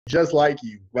just like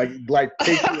you, like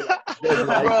picture just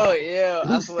like Bro, you. yeah, I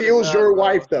Who swear to steals God, your bro.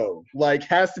 wife though? Like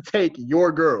has to take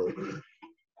your girl.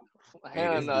 Hey,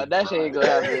 Hell this no, dude's that shit ain't wild.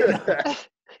 gonna happen.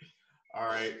 All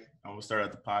right, I'm gonna start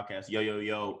out the podcast.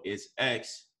 Yo, it's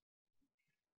X.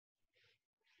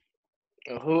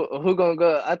 Who gonna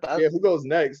go? Yeah, who goes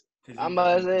next? I'm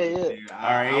about to say, yeah.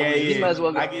 All right, yeah. He might as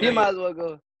well go. I get He it. might as well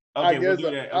go. I Okay, we'll guess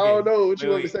do that. I Okay. don't know what you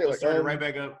want me Wait. to say. Let's Like, start it right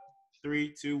back up.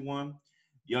 3, 2, 1.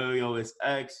 Yo, it's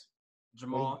X.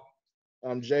 Jamal.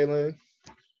 I'm Jalen.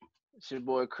 It's your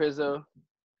boy Crizzo.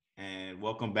 And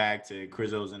welcome back to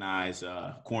Crizzo's and I's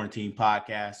quarantine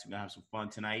podcast. We're gonna have some fun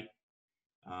tonight.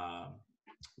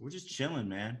 We're just chilling,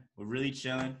 man. We're really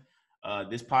chilling.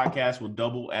 This podcast will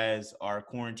double as our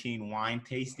quarantine wine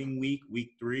tasting week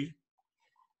 3.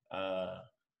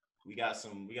 We got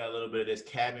a little bit of this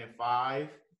Cabin 5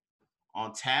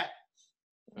 on tap.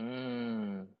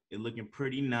 It looking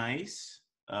pretty nice.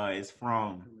 It's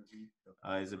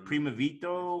a Prima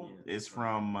Vito. It's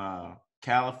from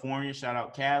California. Shout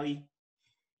out Cali.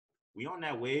 We on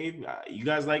that wave. You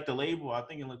guys like the label? I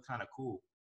think it looks kind of cool.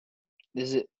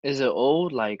 Is it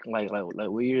old? Like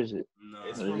what year is it? No,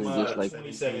 It's Or from is it just like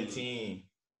 2017.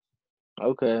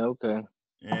 okay.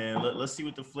 And let's see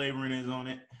what the flavoring is on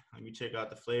it. Let me check out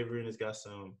the flavoring. It's got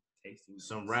some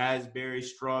raspberry,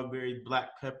 strawberry,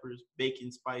 black peppers,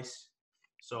 bacon spice.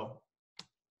 So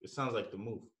it sounds like the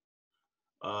move.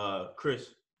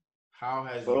 Chris, how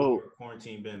has your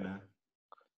quarantine been, man?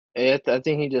 Hey, I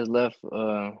think he just left.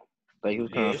 Like he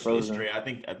was kind of It's frozen. straight. I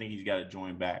think he's got to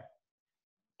join back.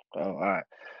 Oh, all right.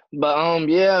 But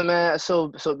yeah, man.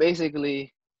 So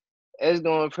basically, it's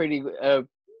going pretty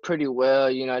well.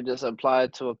 You know, I just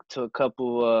applied to a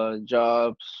couple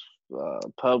jobs,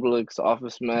 Publix,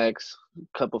 Office Max,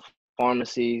 couple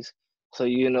pharmacies. So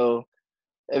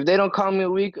if they don't call me a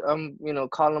week, I'm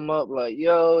call them up like,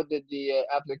 yo, did the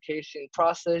application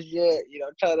process yet?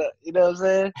 Try to, you know what I'm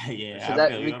saying?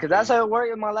 Yeah, Because that's how it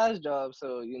worked in my last job.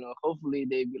 So hopefully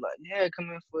they be like, yeah, come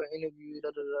in for an interview,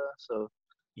 da da da. So.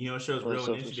 It shows real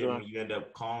So initiative when you end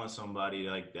up calling somebody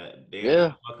like that. They end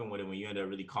up fucking with it when you end up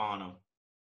really calling them.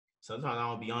 Sometimes I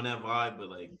don't be on that vibe, but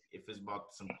like if it's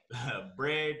about some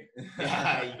bread,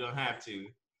 yeah, you don't have to.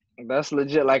 That's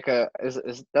legit like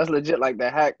that's legit like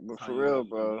the hack, but for real,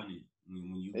 bro.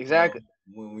 When you exactly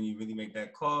call, when you really make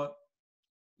that call,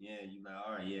 yeah, you like,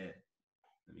 all right, yeah,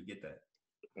 let me get that.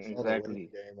 Exactly.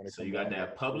 So you got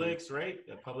that Publix, right?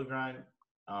 That Public grind.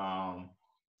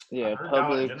 Yeah, I heard Publix.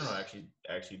 Dollar General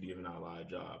actually giving out a lot of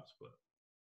jobs, but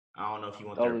I don't know if you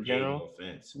want their pay. No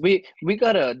offense. We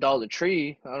got a Dollar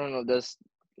Tree. I don't know if that's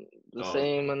the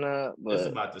same or not, but it's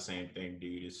about the same thing,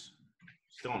 dude. It's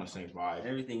still on the same vibe.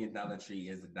 Everything in Dollar Tree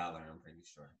is $1. I'm pretty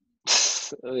sure.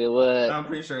 Wait, what? I'm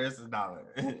pretty sure it's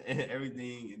 $1.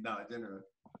 Everything in Dollar General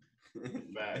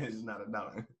is not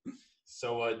 $1.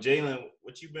 So, Jalen,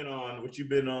 what you been on?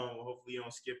 Hopefully, you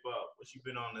don't skip up. What you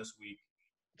been on this week?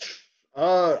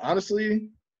 Honestly,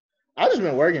 I just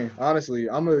been working. Honestly,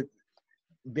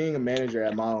 being a manager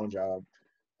at my own job.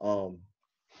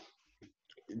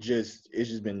 It's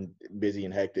just been busy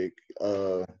and hectic.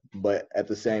 But at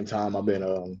the same time, I've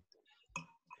been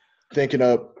thinking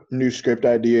up new script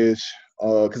ideas.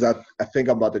 Because I think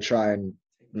I'm about to try and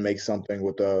make something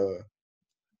with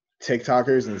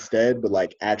TikTokers instead, but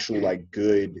like actual like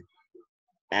good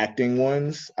acting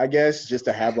ones, I guess, just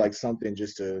to have like something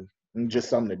just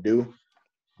something to do.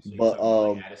 So but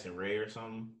like Addison Rae or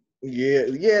something.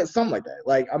 Yeah, something like that.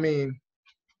 Like I mean,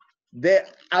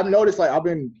 that I've noticed like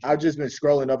I've just been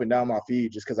scrolling up and down my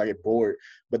feed just because I get bored.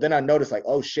 But then I noticed like,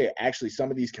 oh shit, actually some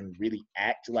of these can really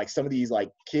act. Like some of these like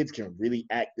kids can really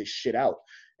act this shit out.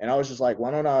 And I was just like,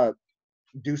 why don't I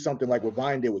do something like what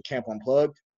Vine did with Camp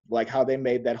Unplugged? Like how they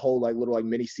made that whole like little like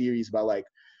mini series about like,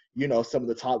 some of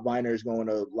the top Viners going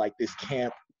to like this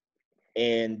camp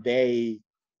and they,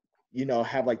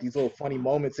 have like these little funny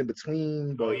moments in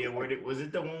between. But, was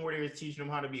it the one where they were teaching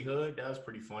them how to be hood? That was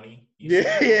pretty funny.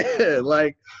 Yeah,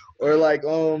 like or like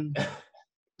the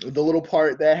little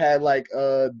part that had like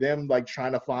them like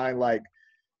trying to find like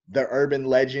the urban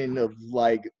legend of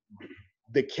like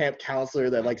the camp counselor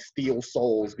that like steals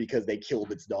souls because they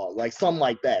killed its dog, like something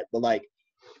like that. But like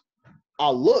I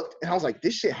looked and I was like,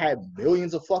 this shit had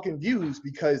millions of fucking views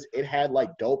because it had like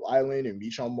Dope Island and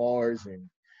Beach on Mars and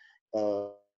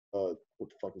what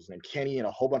the fuck was his name, Kenny, and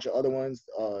a whole bunch of other ones,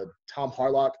 Tom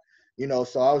Harlock,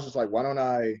 so I was just like, why don't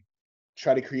I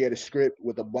try to create a script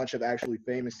with a bunch of actually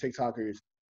famous TikTokers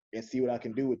and see what I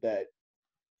can do with that.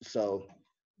 So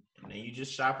and then you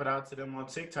just shop it out to them on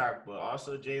TikTok, but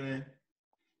also Jalen,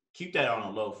 keep that on the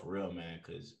low for real, man,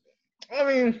 because I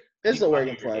mean, It's a work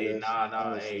in Hey, progress. nah.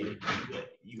 Honestly. Hey,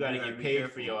 you gotta get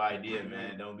paid for your idea,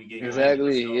 man. Don't be getting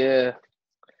Exactly. your Yeah.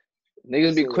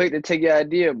 Niggas be quick to take your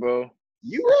idea, bro.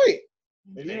 You right.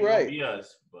 It You ain't gonna right. be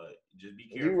us, but just be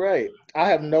careful. You right. I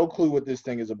have no clue what this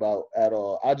thing is about at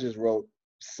all. I just wrote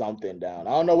something down.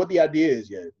 I don't know what the idea is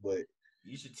yet, but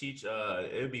You should teach.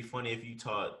 It would be funny if you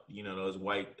taught, those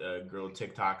white girl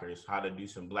TikTokers how to do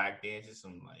some black dances,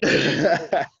 some like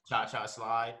cha-cha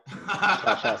slide.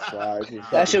 cha-cha slides.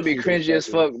 That should be cringy as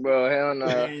fuck, bro. Hell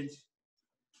no.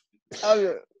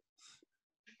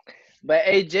 But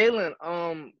hey,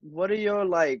 Jalen, what are your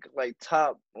like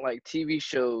top like TV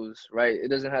shows? Right, it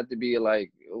doesn't have to be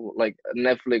like a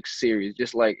Netflix series.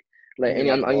 Just like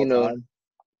any, like all time?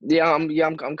 Yeah,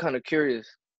 I'm kind of curious.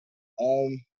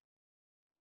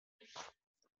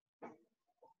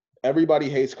 Everybody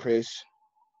Hates Chris.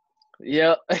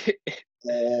 Yeah. Classic.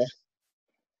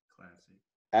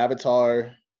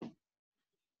 Avatar.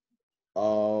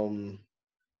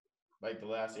 Like The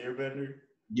Last Airbender.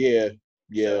 Yeah.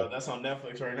 So that's on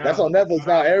Netflix right now. That's on Netflix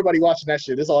now. Everybody watching that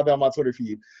shit. It's all down my Twitter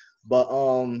feed. But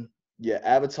yeah,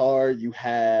 Avatar. You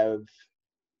have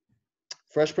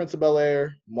Fresh Prince of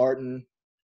Bel-Air, Martin.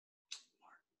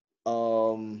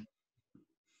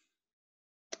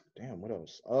 Damn, what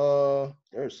else?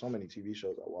 There's so many TV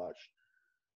shows I watched.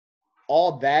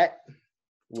 All That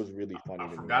was really funny. I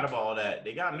forgot about All That.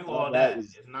 They got new All That.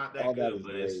 It's not that good,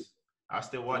 but I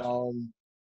still watch it.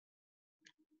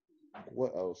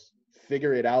 What else?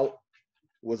 Figure It Out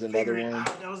was another one.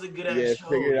 That was a good ass show.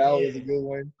 Figure It Out was a good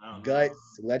one.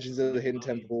 Guts, Legends of the Hidden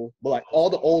Temple, but like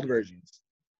all the old versions.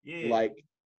 Yeah. Like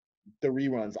the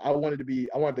reruns. I wanted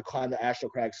to climb the Astro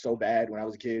Crag so bad when I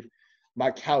was a kid. My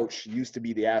couch used to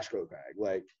be the Astro Crag.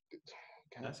 Like,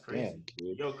 that's crazy.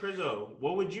 Damn, yo, Crizzo,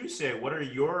 what would you say? What are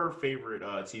your favorite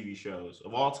TV shows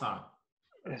of all time?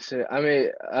 Shit, I mean,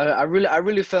 I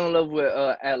really fell in love with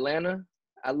Atlanta.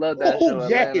 I love that show.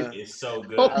 Yes. Atlanta. It's so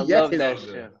good. I love that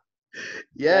show.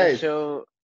 Yes.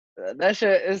 That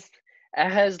show is. It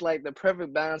has like the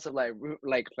perfect balance of like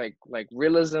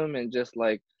realism and just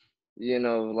like,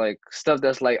 like stuff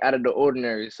that's like out of the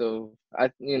ordinary. So I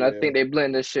think they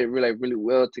blend this shit really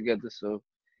well together. So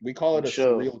we call it a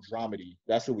surreal dramedy.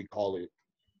 That's what we call it.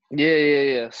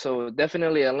 Yeah. So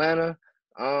definitely Atlanta.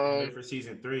 Wait for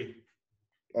season 3.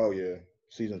 Oh yeah,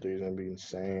 season 3 is gonna be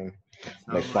insane.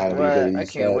 I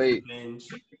can't wait.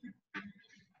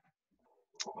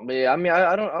 But yeah, I mean,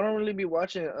 I don't really be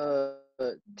watching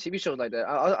TV shows like that.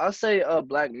 I'll say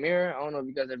Black Mirror. I don't know if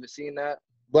you guys ever seen that.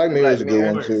 Black Mirror is a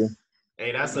good one too.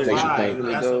 Hey, that's a vibe.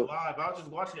 That's a vibe. I was just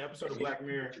watching an episode of Black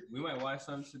Mirror. We might watch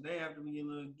something today after we get a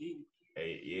little geek.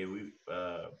 Hey, yeah, we.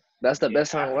 That's the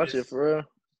best time to watch it for real.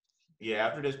 Yeah,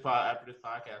 after this podcast, we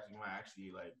might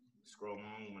actually like scroll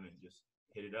on and just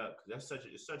hit it up because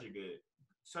it's such a good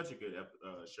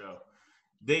show.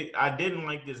 I didn't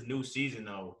like this new season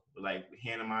though, like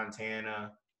Hannah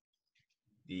Montana.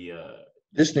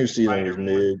 This new season was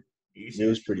mid. It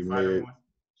was pretty mid.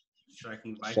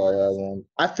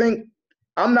 I think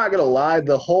I'm not gonna lie.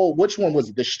 Which one was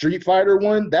it? The Street Fighter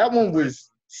one? That one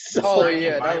was so. Oh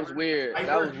yeah, that was weird. I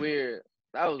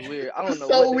don't know.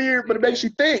 So weird, but it makes you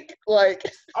think. Like.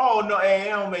 Oh no, it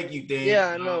don't make you think. Yeah,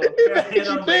 I know. It makes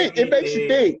you think. It makes you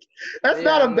think. That's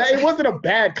not a bad. It wasn't a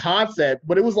bad concept,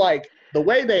 but it was like the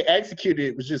way they executed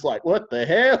it was just like, what the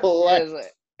hell? Like,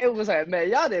 it was like, man,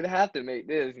 y'all didn't have to make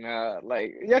this now.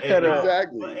 Like, y'all could have.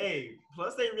 Exactly. But hey,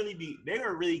 plus they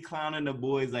were really clowning the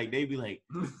boys. Like they be like,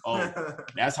 oh,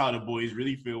 that's how the boys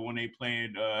really feel when they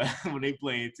playing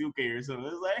 2K or something.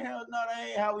 It's like, hell no, that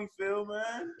ain't how we feel,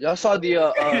 man. Y'all saw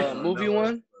the movie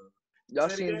one? Y'all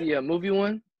seen the movie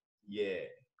one? Yeah.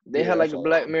 They had like a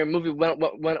Black Mirror movie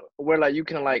where like you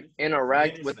can like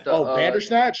interact with the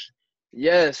Bandersnatch?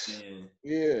 Yes.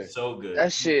 Yeah. So good.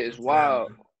 That shit is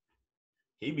wild.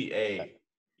 He be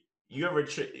you ever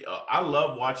I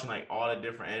love watching like all the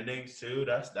different endings too.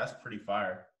 That's pretty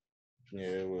fire. Yeah,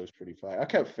 it was pretty fire. I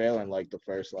kept failing like the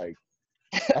first I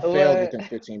failed within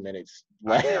 15 minutes.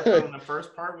 I kept failing the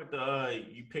first part with the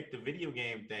you pick the video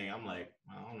game thing. I'm like,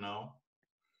 I don't know.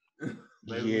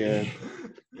 Yeah.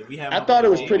 I thought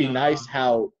it was pretty nice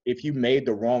how if you made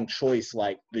the wrong choice,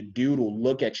 like the dude will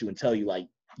look at you and tell you like,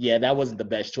 yeah, that wasn't the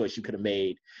best choice you could have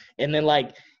made. And then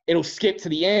like it'll skip to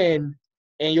the end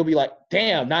and you'll be like,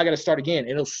 damn, now I got to start again.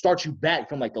 And it'll start you back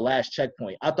from like the last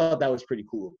checkpoint. I thought that was pretty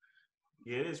cool.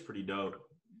 Yeah, it is pretty dope.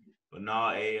 But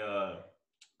no,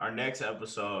 our next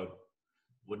episode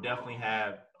will definitely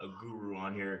have a guru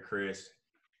on here, Chris,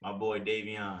 my boy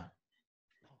Davion.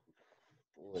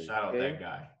 Shout out that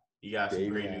guy. He got some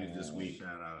great news this week.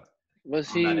 Shout out.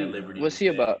 What's he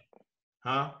about?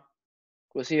 Huh?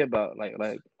 What's he about? Like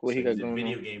what So he got he's a going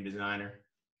video on? game designer.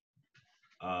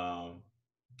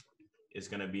 It's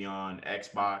gonna be on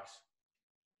Xbox.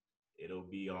 It'll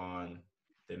be on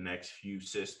the next few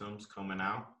systems coming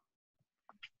out,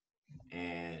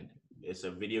 and it's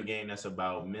a video game that's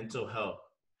about mental health,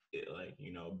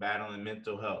 battling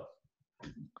mental health.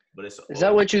 But it's Is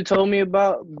that what you told me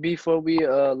about before we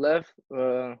left?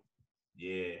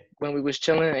 Yeah. When we was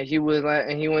chilling, and he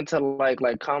went to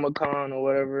like Comic-Con or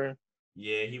whatever.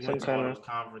 Yeah, he went to all those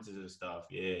conferences and stuff.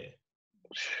 Yeah.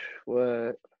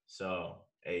 What? So,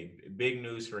 hey, big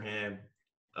news for him.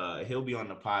 He'll be on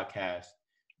the podcast.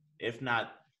 If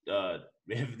not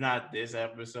this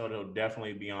episode, he'll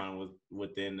definitely be on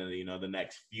within the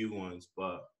next few ones.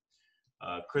 But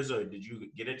Chriso, did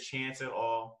you get a chance at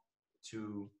all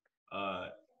to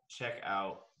check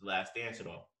out The Last Dance at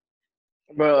all?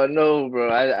 Bro, no, bro.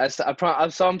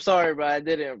 I'm sorry, bro. I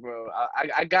didn't, bro.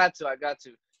 I got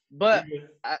to. But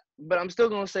I'm still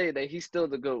gonna say that he's still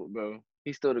the GOAT, bro.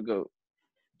 He's still the GOAT.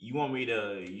 You want me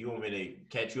to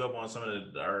catch you up on some of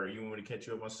you want me to catch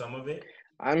you up on some of it?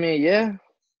 I mean, yeah.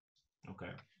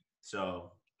 Okay.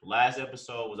 So the last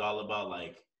episode was all about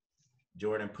like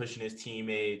Jordan pushing his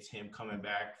teammates, him coming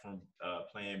back from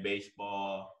playing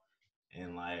baseball,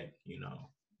 and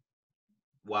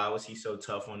why was he so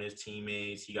tough on his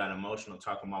teammates? He got emotional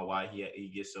talking about why he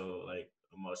gets so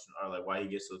emotional, or why he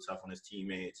gets so tough on his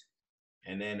teammates.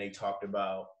 And then they talked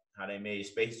about how they made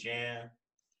Space Jam.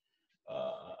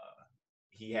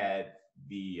 He had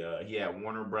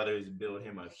Warner Brothers build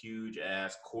him a huge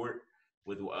ass court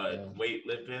with a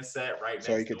weightlifting set right next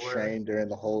door. So he could train during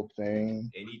the whole thing.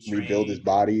 And he trained, rebuild his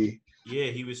body. Yeah,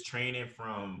 he was training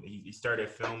he started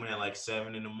filming at like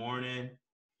 7 a.m.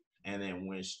 and then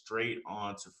went straight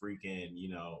on to freaking,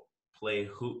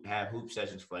 have hoop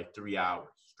sessions for like 3 hours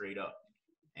straight up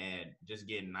and just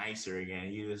getting nicer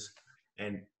again.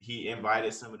 He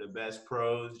invited some of the best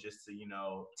pros just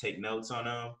to, take notes on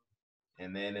them.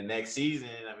 And then the next season,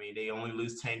 they only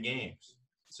lose 10 games.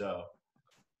 So.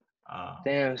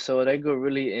 Damn, so they go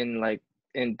really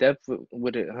in depth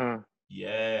with it, huh?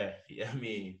 Yeah.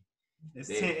 It's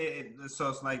 10.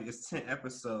 So it's 10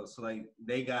 episodes. So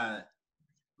they got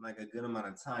like a good amount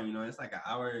of time. It's like an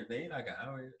hour. They like an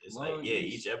hour. It's long,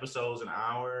 each episode's an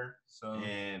hour. So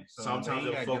sometimes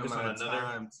they'll focus on another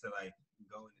time to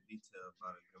go into detail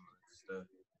about a good amount of stuff.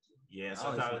 Yeah,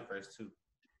 sometimes the first two.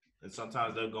 And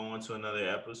sometimes they'll go into another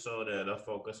episode that they'll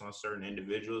focus on certain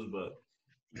individuals, but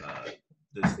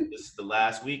this is the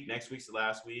last week. Next week's the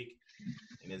last week.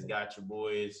 And it's got your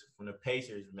boys from the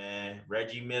Pacers, man.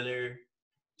 Reggie Miller,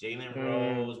 Jalen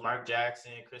Rose, Mark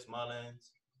Jackson, Chris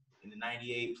Mullins in the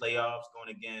 98 playoffs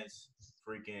going against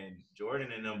freaking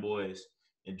Jordan and them boys.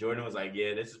 And Jordan was like,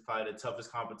 yeah, this is probably the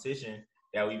toughest competition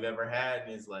that we've ever had.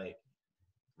 And it's like,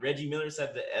 Reggie Miller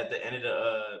said at the end of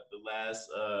the last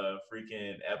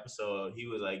freaking episode, he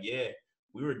was like, yeah,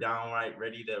 we were downright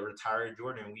ready to retire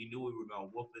Jordan. We knew we were going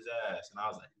to whoop his ass. And I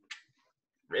was like,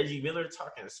 Reggie Miller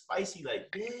talking spicy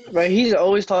like this. But he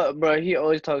always talks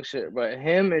shit, bro.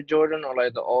 Him and Jordan are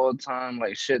like the all-time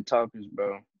shit talkers,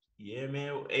 bro. Yeah,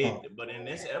 man. Hey, but in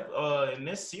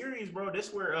this series, bro,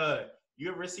 this where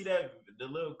you ever see the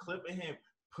little clip of him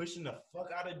pushing the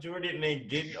fuck out of Jordan and then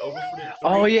getting over for the three?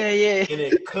 Oh yeah. And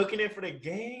then cooking it for the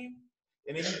game.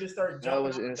 And then he just started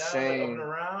jumping up and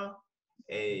around.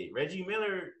 Hey, Reggie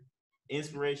Miller,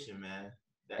 inspiration, man.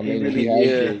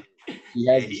 He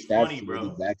has the stats to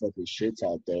really back up his shit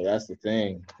talk, though. That's the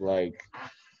thing.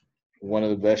 One of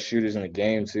the best shooters in the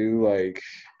game, too.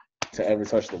 To ever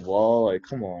touch the ball.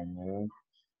 Come on, man.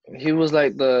 He was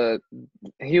like the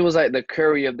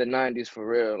Curry of the 90s for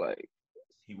real.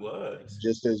 He was.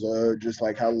 Just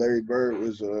like how Larry Bird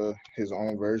was his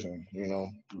own version,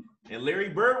 And Larry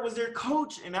Bird was their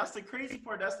coach, and that's the crazy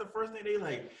part. That's the first thing they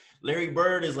like. Larry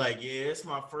Bird is like, yeah, it's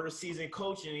my first season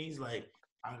coaching. He's like,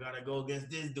 I gotta go against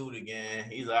this dude again.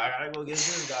 He's like, I gotta go against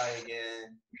this guy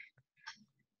again.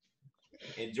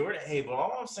 And Jordan, hey, but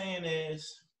all I'm saying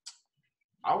is,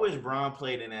 I wish Bron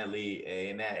played in that league,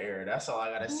 in that era. That's all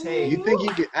I gotta say. You think he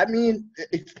could?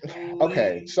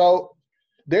 Okay, so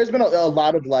there's been a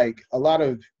lot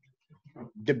of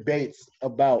debates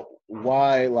about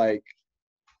why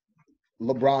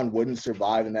LeBron wouldn't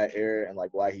survive in that era and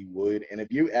why he would. And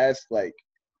if you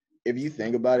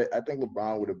think about it, I think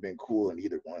LeBron would have been cool in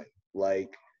either one.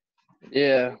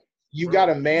 Yeah. You got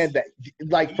a man that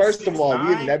first of all,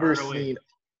 we have never seen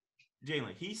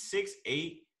Jalen, he's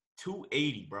 6'8",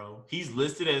 280, bro. He's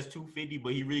listed as 250,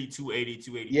 but he really 280,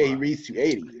 280. Yeah, he reads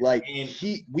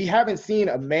 280. We haven't seen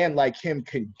a man like him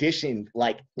conditioned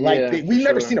we've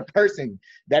never seen a person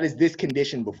that is this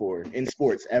conditioned before in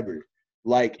sports ever.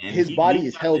 Like And his body he's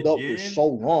is at held the up for gym, so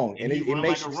long, and and he it run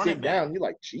makes like a you running sit back. down. You're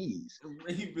like, geez,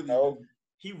 He really know? do.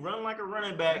 He run like a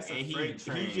running back, That's a and freight he's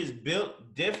train. just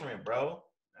built different, bro.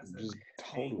 That's just a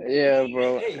totally. Yeah,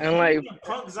 bro. Hey, And he like, even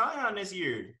punked Zion this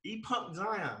year. He punked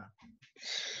Zion.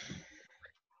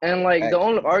 and like the Facts,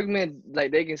 only man. argument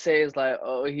like they can say is like,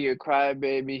 oh, he a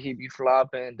crybaby, he be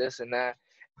flopping this and that.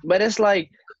 But it's like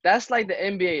that's like the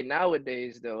NBA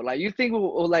nowadays, though. Like you think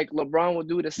like LeBron would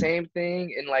do the same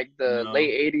thing in like the No,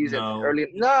 late '80s and no. early?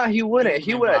 Nah, he wouldn't. would've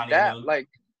He been would bodying adapt. him. Like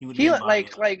He would he have been bodying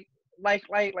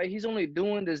him. like he's only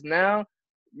doing this now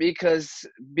because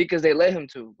they let him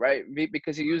to, right?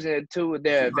 Because he's using it to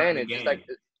their It's part of the advantage. It's like,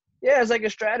 game. yeah, it's like a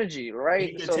strategy, right?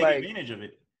 He could So take like. advantage of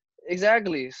it.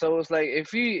 Exactly. So it's like if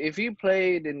he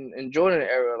played in Jordan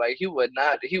era, like he would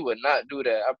not do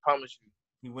that. I promise you.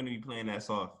 He wouldn't be playing that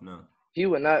soft. No. He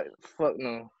would not. Fuck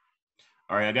no.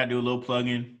 All right, I got to do a little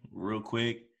plug-in real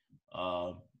quick.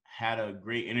 Had a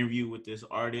great interview with this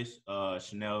artist,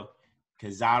 Chanel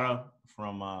Kazara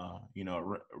from,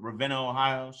 Ravenna,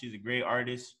 Ohio. She's a great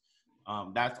artist.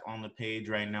 That's on the page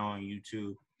right now on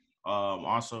YouTube.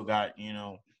 Also got,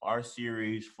 our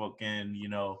series, fucking,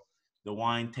 the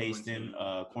wine tasting,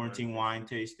 quarantine wine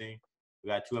tasting. We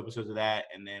got 2 episodes of that.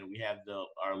 And then we have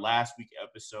our last week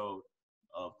episode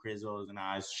of Chris and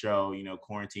I's show,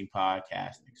 quarantine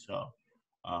podcasting. So,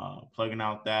 plugging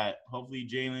out that. Hopefully,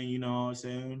 Jalen, you know what I'm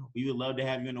saying? We would love to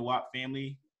have you in the WAP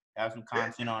family. Have some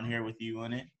content on here with you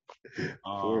in it.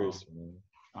 Of course, man.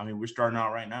 I mean, we're starting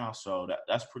out right now, so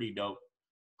that's pretty dope.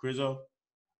 Crizzo,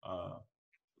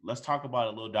 let's talk about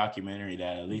a little documentary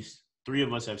that at least 3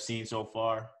 of us have seen so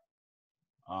far.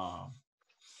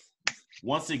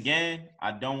 Once again,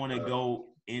 I don't want to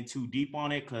go in too deep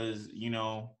on it because,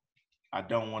 I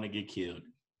don't want to get killed,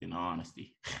 in all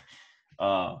honesty.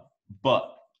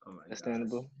 But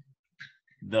Understandable.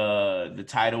 the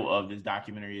title of this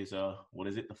documentary is what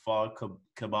is it? The Fall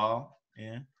Cabal,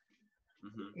 yeah.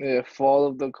 Mm-hmm. Yeah, Fall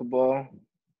of the Cabal.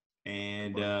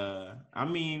 And I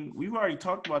mean, we've already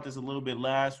talked about this a little bit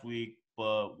last week,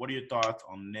 but what are your thoughts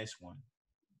on this one?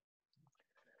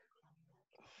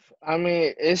 I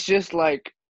mean, it's just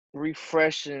like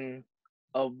refreshing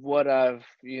of what I've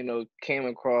came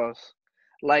across.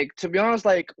 Like to be honest,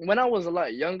 like when I was a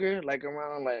lot younger, like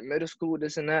around like middle school,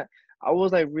 this and that, I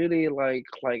was like really like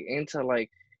into like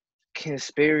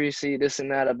conspiracy, this and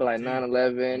that, about like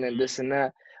 9/11 and this and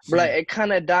that. But like it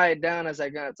kind of died down as I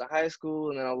got into high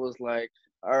school, and then I was like,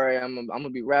 all right, I'm gonna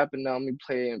be rapping now. I'm gonna be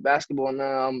playing basketball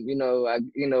now.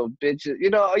 Bitches,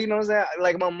 you know what I'm saying?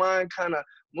 Like my mind kind of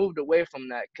moved away from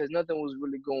that because nothing was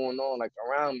really going on like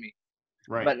around me.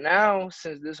 Right. But now,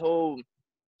 since this whole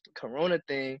Corona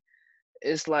thing,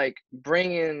 it's like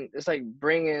bringing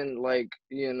like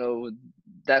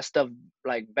that stuff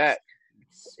like back.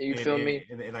 You feel me?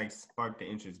 It like sparked the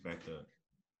interest back up.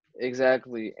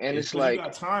 Exactly, and it's like like you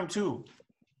got time too.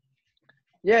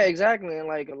 Yeah, exactly, and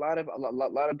like a lot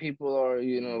of people are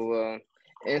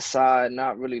inside,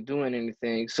 not really doing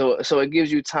anything. So it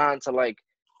gives you time to like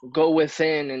go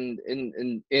within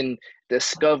and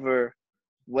discover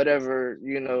whatever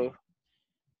You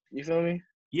feel me?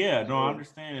 Yeah, no, I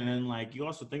understand. And then like you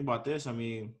also think about this. I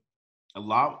mean, a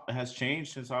lot has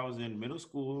changed since I was in middle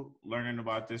school learning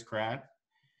about this crap.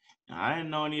 I didn't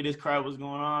know any of this crap was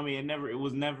going on. I mean, it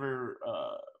was never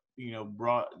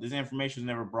this information was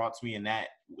never brought to me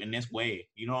in this way.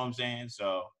 You know what I'm saying?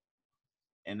 So,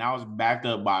 and that was backed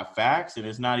up by facts, and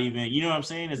it's not even, you know what I'm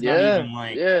saying? It's not even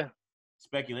like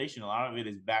speculation. A lot of it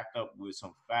is backed up with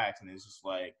some facts, and it's just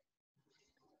like,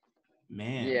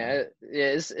 man.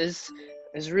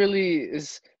 It's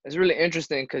really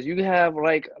interesting because you have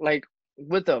like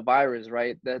with a virus,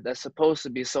 right? That's supposed to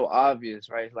be so obvious,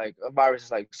 right? Like a virus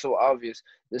is like so obvious.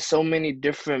 There's so many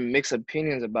different mixed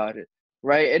opinions about it,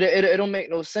 right? It don't make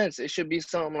no sense. It should be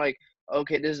something like,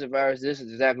 okay, this is a virus. This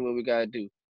is exactly what we gotta do.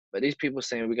 But these people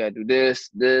saying we gotta do this,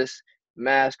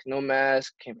 mask, no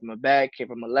mask, came from a bag, came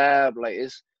from a lab. Like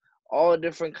it's all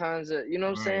different kinds of, you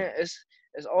know what I'm saying?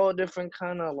 It's all different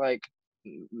kind of like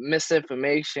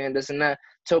misinformation, this and that,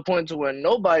 to a point to where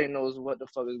nobody knows what the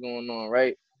fuck is going on,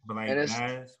 right? But like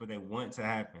that's what they want to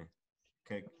happen.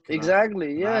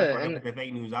 Exactly, and the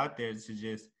fake news out there to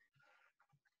just,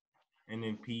 and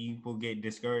then people get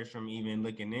discouraged from even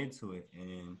looking into it,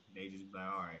 and they just be like,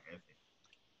 all right, F it.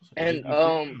 And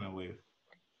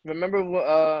remember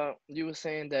what you were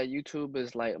saying that YouTube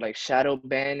is like shadow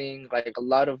banning like a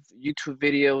lot of YouTube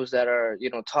videos that are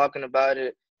talking about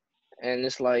it, and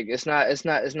it's like it's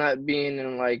not being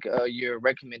in like your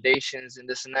recommendations and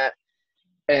this and that,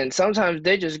 and sometimes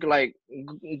they just like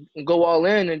go all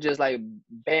in and just like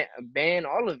ban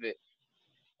all of it,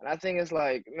 And I think it's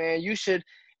like, man, you should,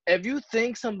 if you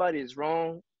think somebody is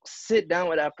wrong, sit down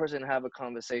with that person and have a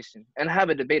conversation and have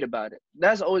a debate about it.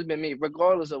 That's always been me,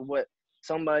 regardless of what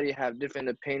somebody have different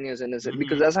opinions and this,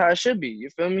 because that's how it should be. You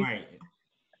feel me? Right.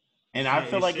 And I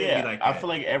feel It like, should yeah, be like I that. feel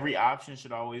like every option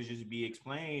should always just be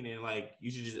explained, and like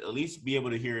you should just at least be able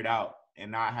to hear it out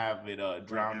and not have it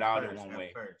drowned out in one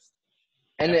way. First.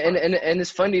 And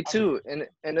it's funny too, and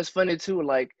it's funny too,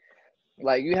 like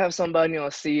you have somebody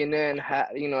on CNN,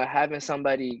 having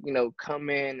somebody, come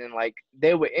in and like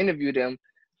they would interview them,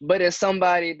 but it's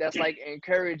somebody that's like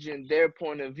encouraging their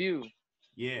point of view.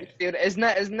 Yeah.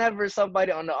 It's never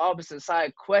somebody on the opposite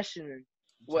side questioning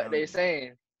what they're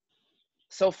saying.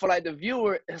 So for like the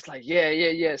viewer, it's like,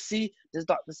 yeah. See, this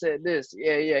doctor said this.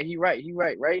 Yeah, he right,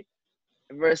 right?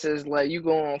 Versus like you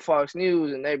go on Fox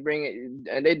News and they bring it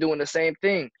and they doing the same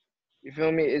thing. You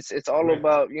feel me? It's all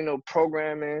about,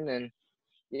 programming and,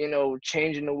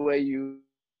 changing the way you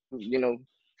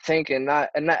think, and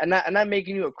not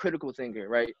making you a critical thinker,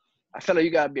 right? I feel like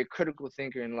you gotta be a critical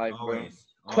thinker in life, Always.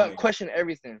 bro. Question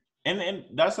everything. And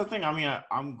that's the thing. I mean,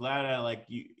 I'm glad that like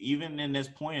you, even in this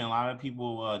point, a lot of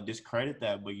people discredit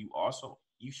that, but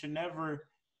you should never,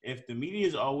 if the media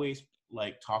is always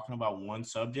like talking about one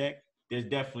subject, there's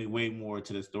definitely way more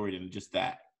to the story than just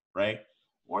that, right?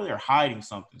 Or they're hiding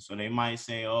something. So they might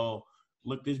say, oh,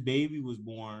 look, this baby was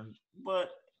born,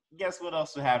 but guess what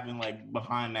else happened like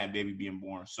behind that baby being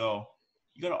born? So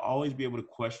you gotta always be able to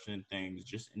question things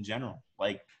just in general.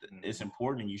 Like it's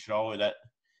important. You should always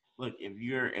look,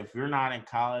 if you're not in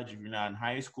college, if you're not in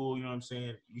high school, you know what I'm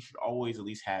saying, you should always at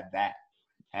least have that.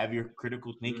 Have your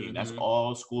critical thinking. Mm-hmm. That's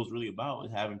all school's really about,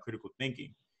 is having critical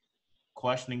thinking,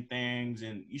 questioning things,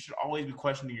 and you should always be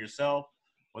questioning yourself,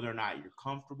 whether or not you're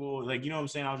comfortable. Like, you know what I'm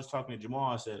saying? I was just talking to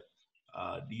Jamal. I said,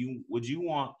 would you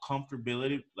want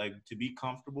comfortability, like to be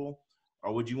comfortable,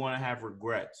 or would you want to have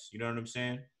regrets? You know what I'm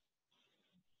saying?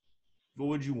 What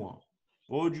would you want?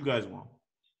 What would you guys want?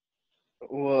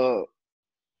 Well,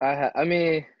 I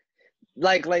mean,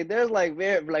 like there's like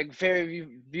very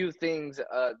few things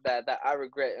that I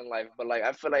regret in life, but like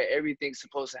I feel like everything's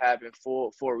supposed to happen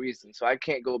for a reason. So I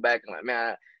can't go back and like,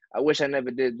 man, I wish I never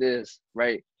did this,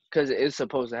 right? Because it's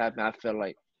supposed to happen. I feel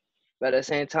like, but at the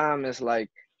same time, it's like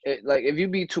if you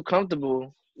be too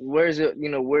comfortable, where's it?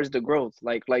 Where's the growth?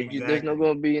 There's no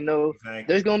gonna be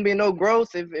there's gonna be no growth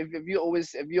if you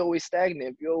always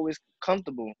stagnant, if you're always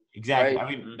comfortable. Exactly. Right? I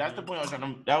mean, that was the point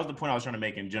I was trying to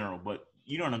make in general, but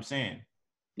you know what I'm saying?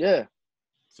 Yeah.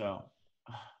 So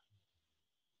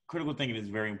critical thinking is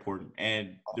very important.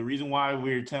 And the reason why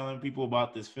we're telling people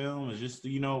about this film is just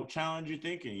to, challenge your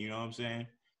thinking, you know what I'm saying?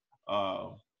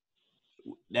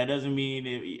 That doesn't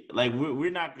mean like we're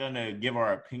not going to give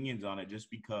our opinions on it just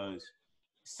because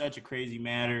it's such a crazy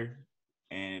matter.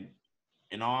 And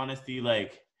in all honesty,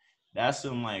 like that's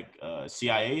some like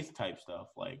CIA type stuff.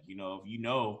 Like, if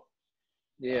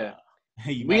yeah.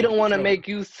 We don't want to make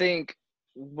you think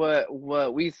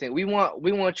what we think. We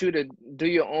want you to do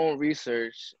your own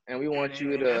research, and we want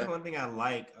you to. That's one thing I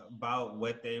like about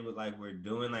what they were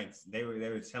doing. Like they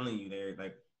were telling you, they're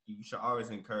like, you should always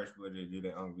encourage people to do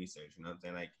their own research. You know what I'm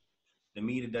saying? Like the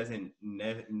media doesn't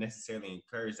necessarily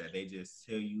encourage that. They just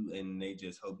tell you and they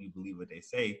just hope you believe what they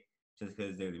say just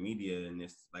because they're the media and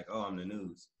it's like, oh, I'm the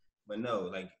news. But no,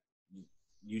 like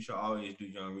you should always do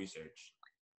your own research.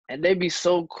 And they be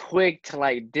so quick to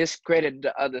like discredit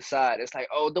the other side. It's like,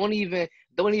 oh, don't even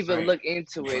right. Look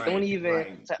into it. Right. Don't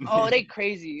even say, oh, they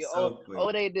crazy. So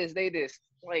oh, they this.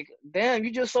 Like, damn,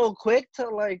 you just so quick to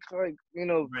like right.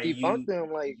 Debunk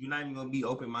them. Like, you're not even gonna be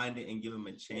open minded and give them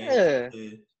a chance. Yeah.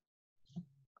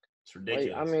 It's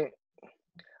ridiculous. Like, I mean,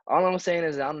 all I'm saying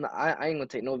is I ain't gonna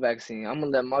take no vaccine. I'm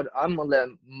gonna let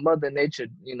Mother Nature,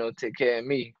 take care of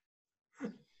me.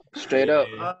 Straight up.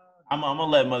 I'm gonna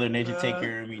let Mother Nature take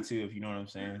care of me too, if you know what I'm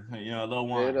saying. A little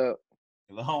wine. Straight up.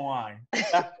 A little wine.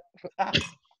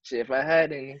 Shit, if I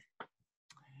had any.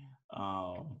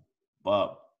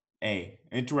 But hey,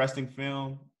 interesting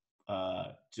film.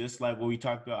 Just like what we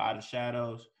talked about, Out of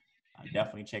Shadows.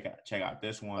 Definitely check out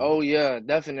this one. Oh yeah,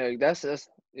 definitely. That's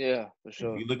yeah, for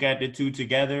sure. If you look at the two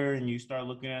together and you start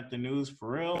looking at the news for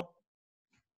real,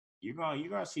 you're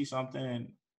gonna see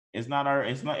something. It's not our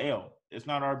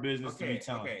business to be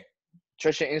telling. Okay.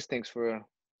 Trust your instincts for real.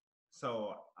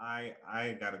 So I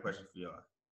got a question for y'all.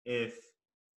 If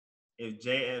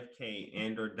JFK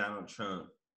and or Donald Trump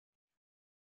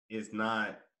is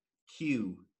not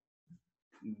Q,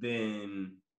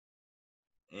 then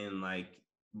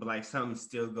but like something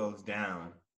still goes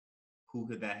down, who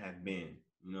could that have been?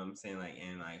 You know what I'm saying? Like,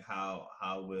 and like how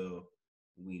will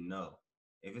we know?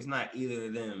 If it's not either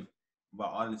of them, but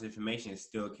all this information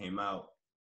still came out,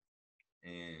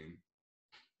 and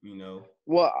you know,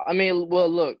 Well, I mean, well,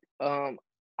 look,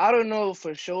 I don't know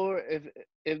for sure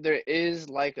if there is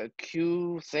like a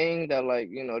Q thing that like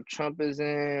Trump is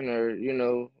in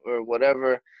or or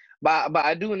whatever, but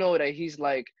I do know that he's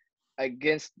like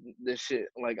against the shit.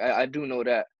 Like I do know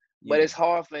that, but yeah. it's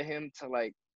hard for him to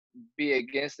like be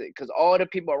against it because all the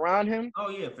people around him Oh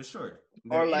yeah, for sure.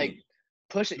 They're are in like it.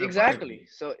 pushing They're part of exactly. it.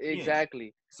 So Yeah.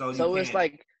 exactly. So you So it's can't.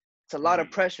 like it's a lot of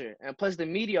Right. pressure, and plus the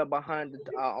media behind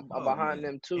Oh yeah. behind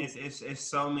them too. It's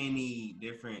so many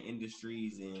different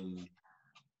industries and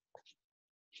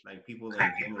like people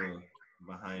in general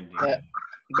behind it.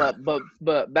 But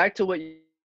but back to what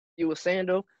you were saying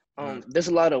though. Uh, There's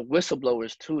a lot of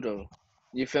whistleblowers too though.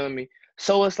 You feel me?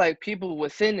 So it's like people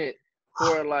within it who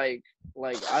are like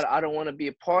I don't want to be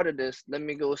a part of this. Let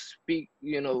me go speak.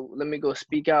 Let me go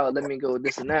speak out. Let me go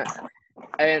this and that.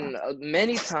 And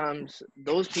many times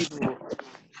those people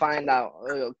find out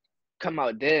come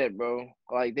out dead, bro.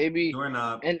 Like they be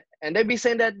doorknob. and they be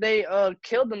saying that they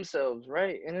killed themselves,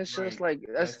 right? And it's just Right. like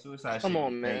That that's suicide come shit be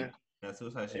on, man. fake. That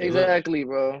suicide shit be look, fake. Exactly,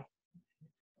 bro.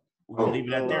 we're gonna leave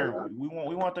it at So there.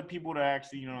 We want the people to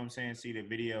actually, you know what I'm saying, see the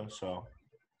video. So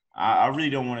I really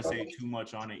don't want to say too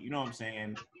much on it. You know what I'm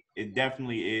saying? It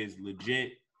definitely is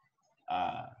legit.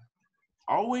 Uh,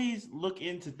 always look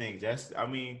into things. That's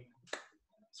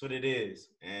what it is.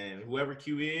 And whoever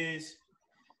Q is,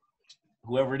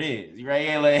 whoever it is, right?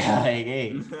 Yeah, like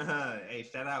hey. Hey,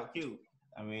 shout out Q.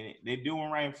 I mean, they're doing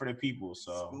right for the people.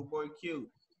 So Schoolboy Q.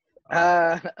 you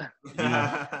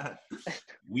know,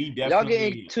 we y'all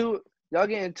definitely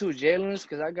getting two Jalen's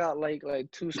because I got like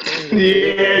two screens of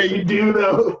Yeah, video. you do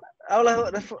though. I was like,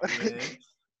 what the fuck?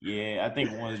 Yeah. yeah, I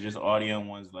think one's just audio and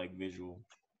one's like visual.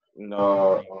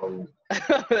 No,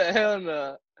 Hell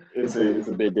no. it's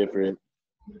a bit different.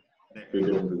 Bit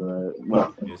different than that.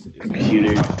 Well, It's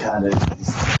computer kind of.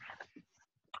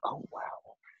 Oh wow.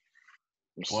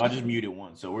 well, I just muted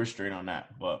one, so we're straight on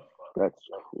that. But That's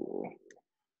cool.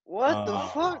 What the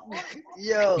fuck?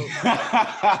 Yo,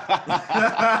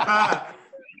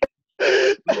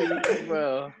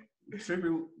 bro.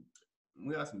 Trippy,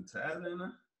 we got some tabs in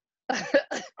there.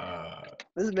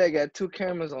 This man got two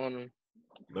cameras on him.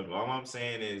 Look, all I'm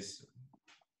saying is,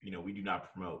 we do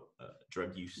not promote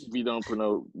drug use. We don't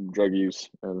promote drug use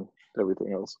and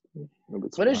everything else.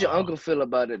 What does your uncle feel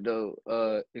about it though,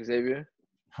 Xavier?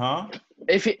 Huh?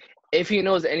 If he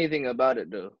knows anything about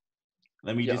it though.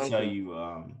 Let me Your just tell uncle.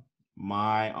 you,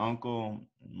 my uncle,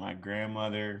 my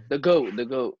grandmother, The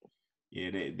goat. yeah,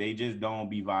 they just don't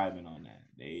be vibing on that.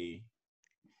 They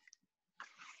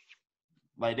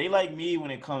like me when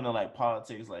it comes to like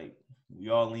politics. Like we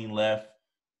all lean left,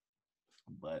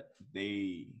 but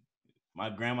my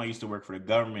grandma used to work for the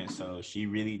government, so she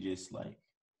really just like,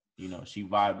 she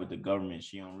vibe with the government.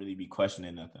 She don't really be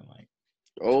questioning nothing like.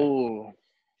 Oh,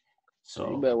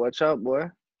 So you better watch out, boy.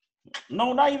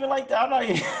 no, not even like that. I'm not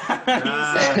even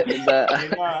saying.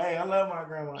 Hey, I love my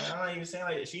grandma. I'm not even saying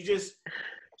like that.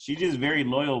 She just very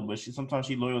loyal, but sometimes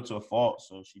she loyal to a fault.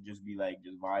 So she just be like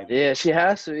just vibing. Yeah, she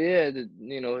has to. Yeah,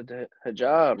 her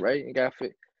job, right? You got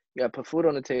to put food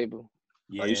on the table.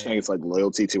 Yeah. Are you saying it's like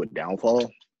loyalty to a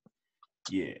downfall?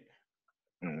 Yeah.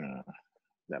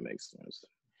 That makes sense.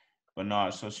 But no,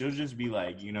 so she'll just be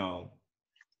like,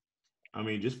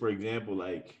 just for example,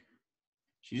 like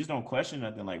she just don't question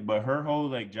nothing. Like, but her whole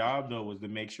like job though was to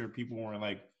make sure people weren't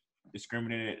like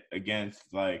discriminated against,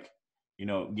 like,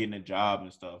 getting a job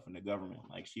and stuff in the government.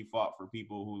 Like she fought for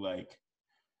people who like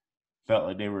felt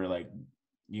like they were like,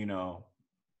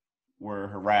 were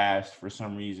harassed for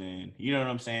some reason. You know what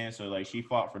I'm saying? So like she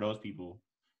fought for those people.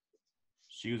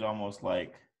 She was almost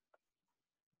like,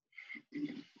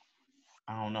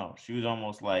 I don't know. She was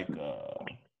almost like a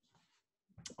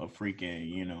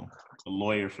freaking, a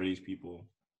lawyer for these people.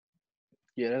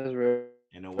 Yeah, that's real.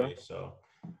 In a way. So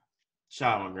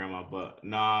shout out my grandma. But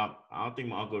nah, I don't think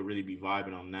my uncle would really be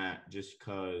vibing on that just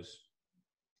because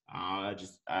I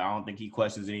don't think he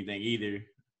questions anything either.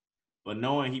 But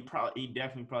knowing he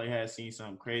definitely probably has seen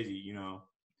something crazy,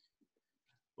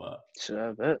 But Sure,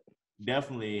 I bet.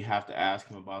 definitely have to ask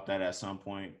him about that at some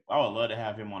point. I would love to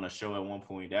have him on a show at one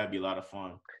point. That'd be a lot of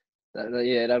fun.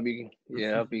 That'd be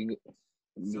good.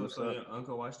 So your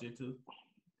uncle watched it too?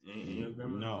 And your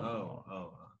grandma? No.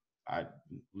 Oh. I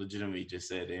legitimately just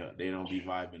said they don't be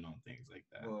vibing on things like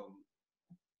that. Well,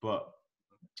 but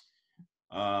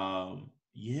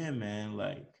yeah, man,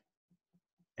 like,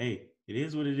 hey, it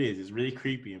is what it is. It's really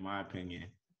creepy in my opinion.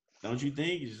 Don't you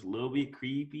think? It's just a little bit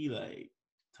creepy, like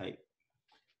type.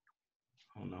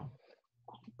 I don't know.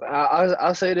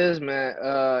 I'll say this, man.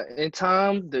 In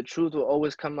time, the truth will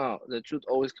always come out. The truth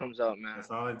always comes out, man. that's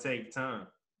all it takes, time.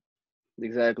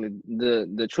 Exactly.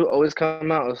 The truth always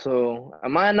come out. So it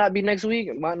might not be next week.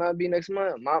 It might not be next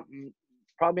month.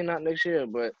 Probably not next year.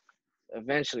 But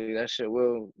eventually, that shit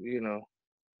will,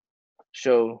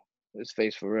 show its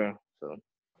face for real. So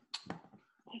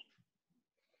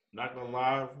Not gonna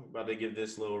lie, I'm about to give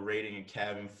this little rating a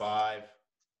cabin 5. It's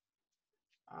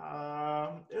I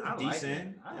like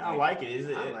decent. it. I like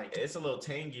it. It's a little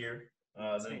tangier.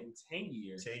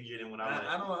 tangier. Tangier than what I like.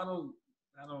 I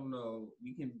don't know.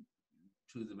 You can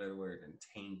choose a better word than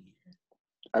tangier.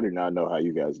 I do not know how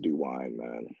you guys do wine,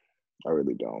 man. I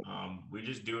really don't. We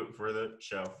just do it for the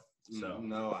show. So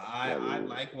no, I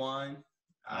like wine.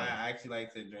 I actually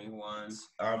like to drink wine.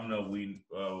 I'm no what you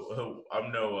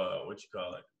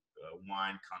call it,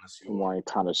 wine connoisseur. Wine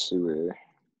connoisseur.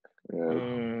 Yeah.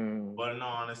 But in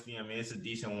all honesty, I mean, it's a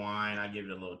decent wine. I give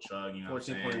it a little chug.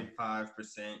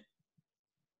 14.5%.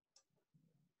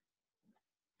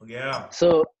 Yeah.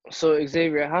 So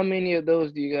Xavier, how many of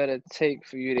those do you gotta take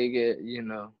for you to get,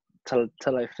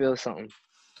 till I feel something?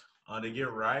 To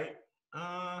get right,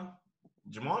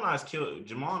 Jamal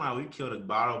and we killed a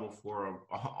bottle before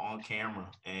on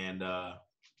camera, and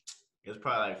it was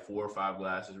probably like 4 or 5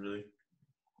 glasses, really.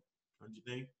 What do you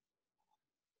think?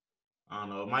 I don't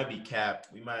know. It might be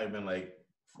capped. We might have been like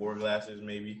 4 glasses,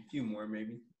 maybe. A few more,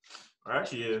 maybe. Or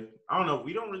actually, I don't know.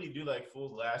 We don't really do like full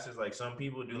glasses like some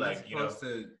people do.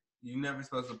 You're never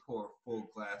supposed to pour a full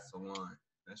glass of wine.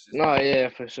 That's just yeah,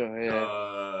 for sure.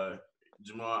 Yeah.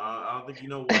 Jamal, I don't think you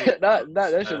know what.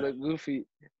 that should look goofy.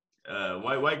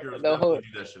 White girls definitely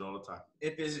do that shit all the time.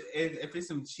 If it's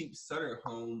some cheap Sutter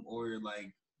home or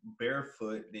like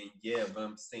barefoot, then yeah. But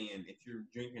I'm saying if you're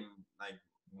drinking like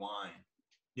wine.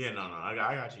 Yeah, no, I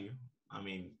got you. I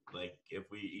mean, like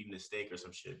if we eating a steak or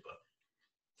some shit, but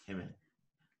hey man,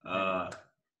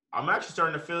 I'm actually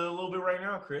starting to feel it a little bit right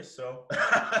now, Chris. So,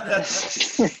 but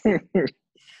this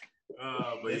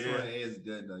one is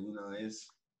good though.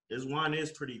 This wine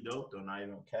is pretty dope though. Not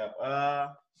even cap.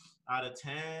 Out of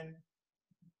 10,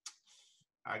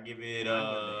 I give it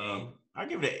an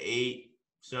 8.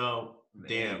 So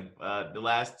damn, the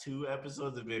last 2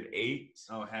 episodes have been 8.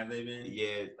 Oh, have they been?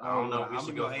 Yeah, I don't know. We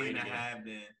should go 8.5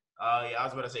 then. Yeah, I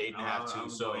was about to say 8.5 too.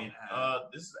 So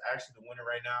this is actually the winner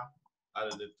right now out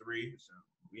of the 3. So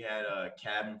we had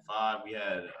Cabin 5. We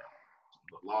had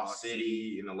Lost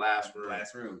City in the last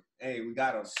room. Hey, we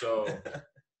got them. So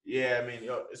yeah, I mean,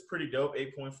 it's pretty dope.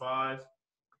 8.5.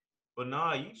 But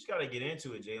nah, you just gotta get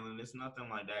into it, Jalen. It's nothing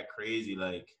like that crazy.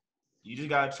 Like you just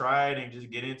gotta try it and just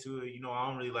get into it. I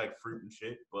don't really like fruit and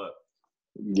shit, but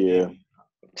yeah,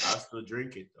 I still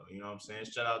drink it though. You know what I'm saying?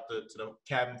 Shout out to the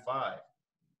Cabin 5.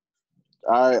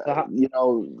 I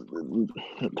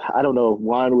don't know.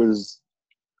 Wine was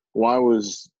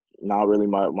not really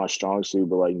my strong suit,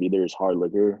 but like neither is hard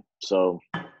liquor. So,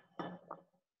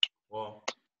 well,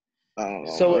 I don't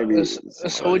know. So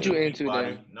what you into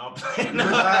then? No,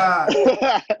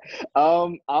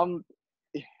 I'm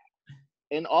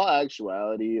in all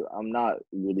actuality, I'm not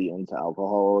really into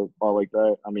alcohol or like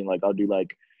that. I mean, like I'll do like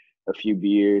a few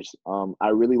beers. I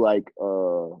really like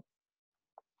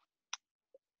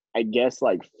I guess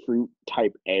like fruit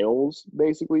type ales,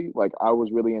 basically. Like I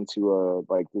was really into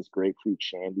like this grapefruit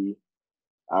shandy.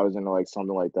 I was into like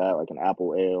something like that, like an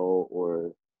apple ale,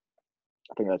 or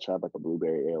I think I tried like a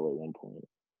blueberry ale at one point.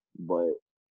 But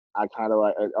I kind of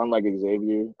like, unlike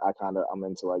Xavier, I'm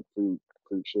into like fruit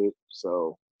shit.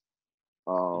 So,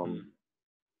 you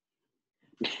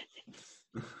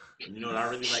know what I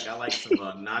really like? I like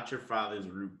some Not Your Father's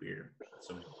root beer.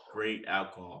 Some great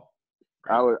alcohol.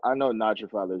 Right? I know Not Your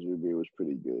Father's root beer was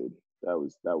pretty good. That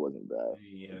wasn't bad.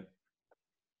 Yeah.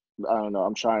 I don't know.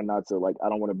 I'm trying not to like. I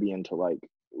don't want to be into like.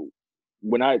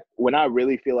 When I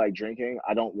really feel like drinking,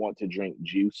 I don't want to drink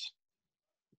juice.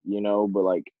 But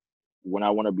like when I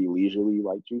want to be leisurely,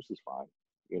 like juice is fine.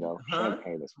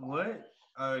 Champagne is fine. What?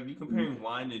 Are you comparing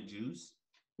wine to juice?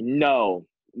 No,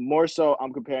 more so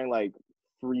I'm comparing like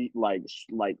free, like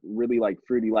really like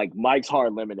fruity, like Mike's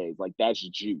Hard Lemonade, like that's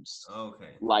juice.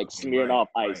 Okay. Like Smirnoff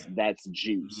Ice, that's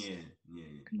juice. Yeah.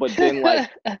 But then like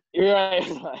you're right,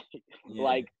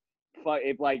 like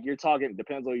if like you're talking,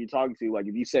 depends on who you're talking to. Like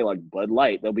if you say like Bud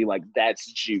Light, they'll be like that's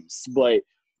juice. But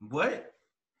what?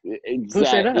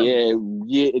 Exactly.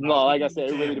 Yeah. No, like I said,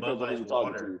 it really depends on who you're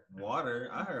talking to. Water.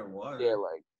 I heard water. Yeah,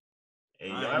 like.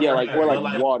 Yeah, like or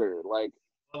like water, like.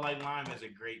 Bud Light Lime is a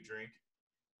great drink.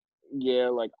 Yeah,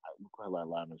 like Bud Light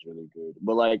Lime is really good,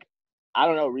 but like I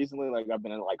don't know. Recently, like I've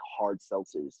been in like hard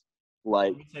seltzers.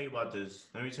 Like let me tell you about this.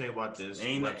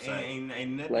 Ain't website.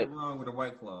 Ain't nothing wrong with a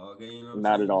White Claw. Okay, you know.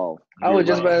 Not at all. I was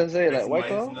just about to say that White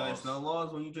Claw. It's no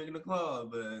laws when you drink in the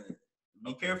club, but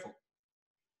be careful.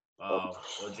 Well,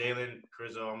 Jalen,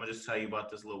 Crizzo, I'm gonna just tell you about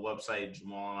this little website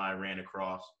Jamal and I ran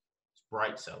across. It's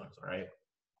Bright Sellers, all right?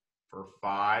 For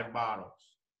 5 bottles.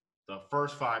 The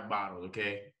first 5 bottles,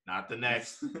 okay? Not the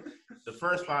next. The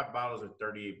first 5 bottles are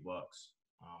 $38.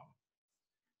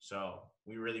 So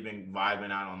we really been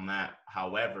vibing out on that.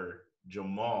 However,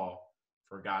 Jamal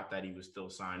forgot that he was still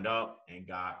signed up and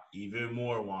got even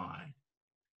more wine.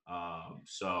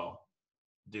 So,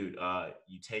 dude,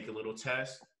 you take a little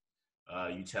test.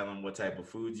 You tell him what type of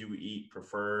foods you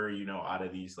prefer, out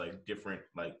of these like different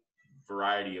like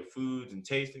variety of foods and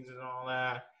tastings and all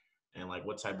that, and like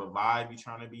what type of vibe you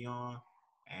trying to be on.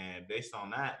 And based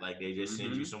on that, like they just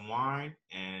send you some wine,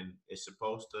 and it's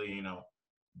supposed to,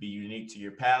 be unique to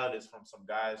your palate. It's from some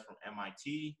guys from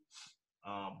MIT.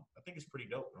 I think it's pretty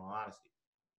dope, in all honesty.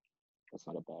 That's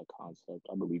not a bad concept.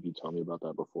 I believe you told me about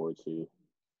that before too.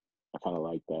 I kind of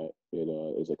like that. It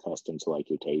is accustomed to like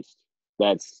your taste.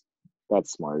 That's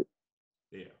smart.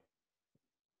 Yeah.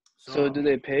 So do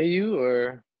they pay you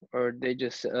or they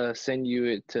just send you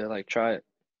it to like try it?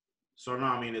 So no,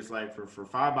 I mean it's like for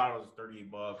 5 bottles,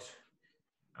 $38.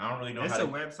 I don't really know It's how a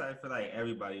to. website for like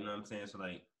everybody. You know what I'm saying? So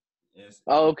like, it's.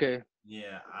 Oh, okay.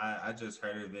 Yeah, I just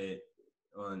heard of it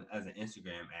as an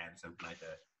Instagram ad or something like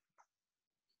that.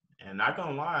 And not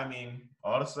gonna lie, I mean,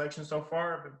 all the selections so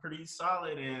far have been pretty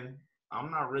solid, and I'm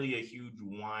not really a huge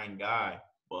wine guy,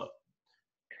 but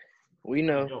We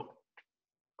know. dope.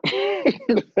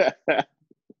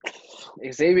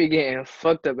 Xavier getting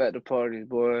fucked up at the parties,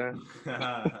 boy.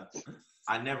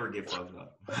 I never get fucked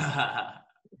up.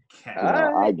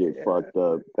 No, I get fucked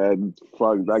up. I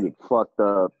get fucked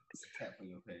up. Tap on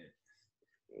your head.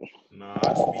 Nah,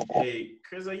 I just be, hey,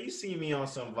 Chris, you see me on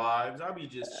some vibes. I'll be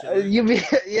just chilling.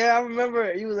 Yeah, I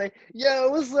remember. You was like, "Yo,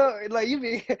 what's up?" Like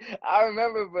I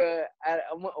remember, bro. At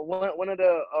one of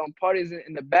the parties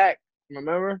in the back.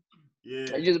 Remember?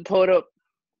 Yeah. You just pulled up.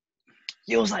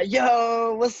 You was like,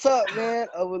 "Yo, what's up, man?"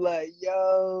 I was like,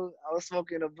 "Yo," I was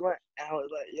smoking a blunt. And I was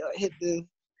like, "Yo, hit this."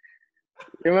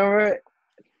 You remember it?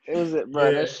 It was it, bro.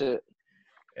 Yeah. That shit.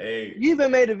 Hey. You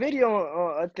even made a video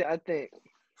on. I think.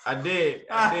 I did.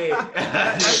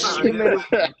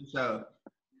 So,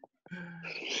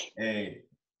 hey,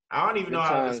 I don't even know Good how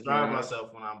to times, describe man.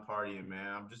 myself when I'm partying,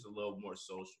 man. I'm just a little more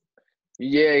social.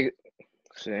 Yeah.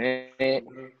 So ain't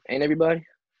everybody?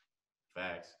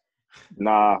 Facts.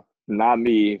 Nah, not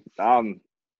me. I'm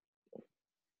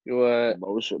What?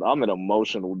 emotional. I'm an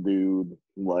emotional dude.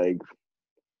 Like,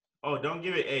 Oh, don't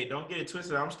get it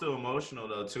twisted. I'm still emotional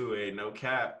though too. Hey, no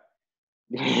cap.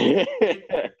 like,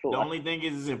 The only thing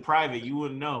is in private. You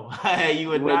wouldn't know. You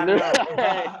would not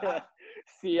know.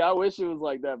 see, I wish it was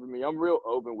like that for me. I'm real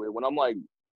open with when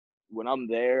I'm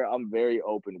there. I'm very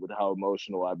open with how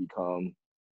emotional I become.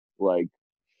 Like,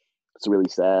 it's really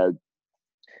sad.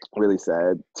 Really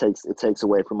sad. It takes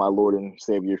away from my Lord and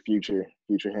Savior, Future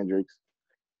Hendrix.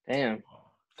 Damn.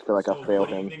 I feel like So I fail what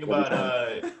do you him think every about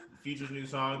time. Future's new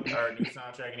song or new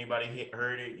soundtrack? Anybody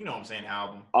heard it? You know what I'm saying?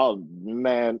 Album. Oh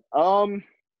man, we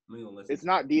gonna listen it's to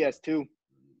not it. DS2.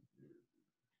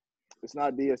 It's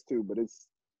not DS2, but it's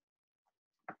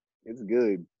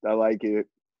good. I like it.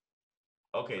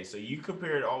 Okay, so you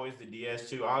compared always to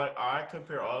DS2. I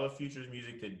compare all of Future's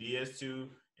music to DS2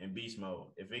 and Beast Mode.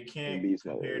 If it can't Beast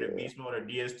Mode, compare to yeah. Beast Mode or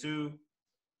DS2,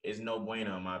 it's no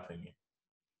bueno in my opinion.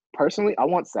 Personally, I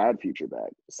want Sad Future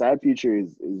back. Sad Future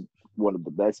is one of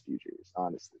the best futures,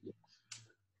 honestly.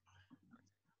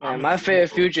 Man, my favorite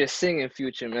Future is singing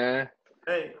Future, man.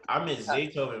 Hey, I miss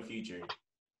Zaytoven Future.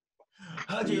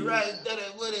 How'd you write that?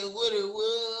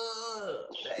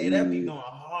 Hey, that be going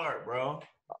hard, bro.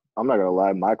 I'm not gonna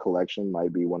lie, my collection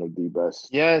might be one of the best.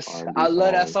 Yes, R&B I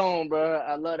love that songs song, bro.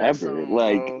 I love that ever. song,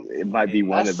 Like, bro. it might be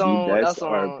one That of the song, best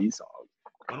R&B songs.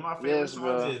 One of my favorite Yes, songs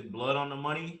bro. is "Blood on the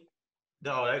Money."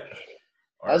 No,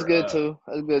 That's good too.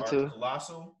 That's good or too.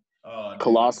 Colossal.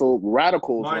 Colossal,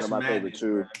 Radical is one March of my favorite Madness,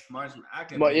 too. bro.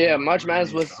 But yeah, March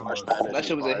Madness was Madness that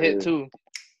shit was a fire. hit too.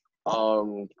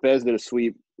 Fez Did a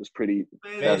Sweep was pretty.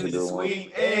 That's a good one.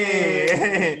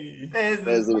 Hey. Fez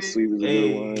Did a Sweep was a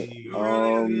good one.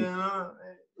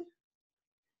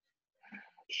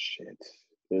 Shit,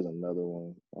 there's another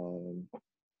one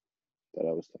that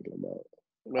I was thinking about.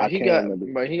 Bro, he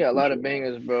got a lot of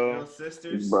bangers, bro. Real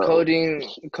Sisters. Bro.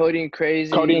 Codeine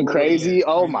Crazy. Codeine Crazy. Yeah.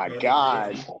 Oh my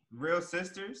God. Real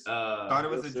Sisters. Thought Thought it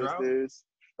was a drought.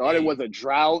 Thought it was a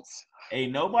drought. Hey,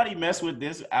 nobody messed with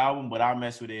this album, but I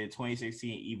messed with it.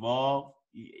 2016 Evolve.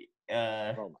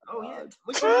 Yeah.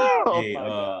 Which Oh hey, my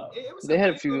God. They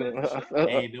had a few.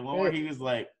 hey, the one where he was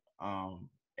like,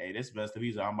 Hey, this best of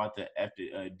I'm about to F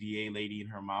the DA lady in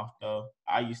her mouth though.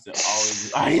 I used to be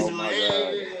Oh my like,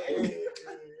 God.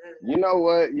 You know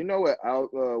what?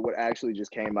 What actually just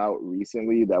came out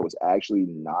recently that was actually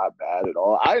not bad at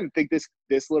all. I didn't think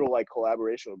this little like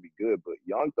collaboration would be good, but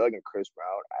Young Thug and Chris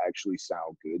Brown actually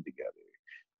sound good together.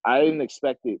 I didn't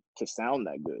expect it to sound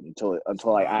that good until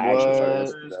like I actually started What?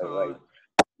 listening to it. Like,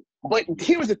 but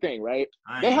here was the thing, right?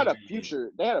 They had a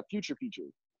future feature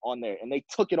on there, and they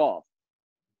took it off,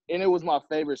 and it was my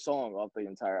favorite song off the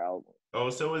entire album. oh,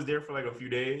 so it was there for like a few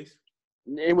days.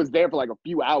 It was there for like a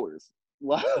few hours.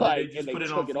 So did Like, they just and they put it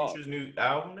took on it off. Future's new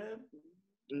album then?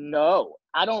 No,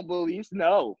 I don't believe.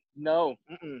 No.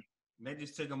 They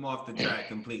just took him off the track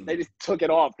completely. They just took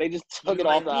it off. They just took it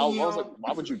off the album. I was like,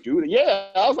 why would you do that? Yeah,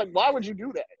 I was like, why would you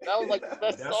do that? That was like the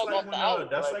best That's song like off when the album.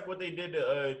 that's like what they did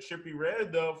to Trippie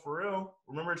Redd though, for real.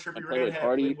 Remember Trippie Playboy Redd had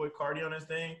Carti? Playboy Cardi on his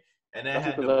thing, and that That's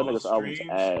had because the that most nigga's album's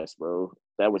streams. ass, bro.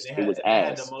 It was They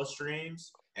had ass. the most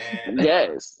streams, and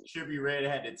Yes, Trippie Redd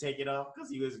had to take it off because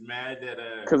he was mad that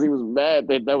because he was mad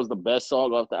that was the best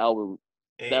song off the album.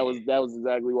 That was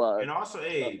exactly why. And also,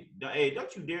 hey,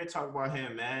 don't you dare talk about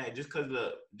him, man. Just cause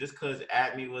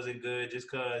At Me wasn't good, just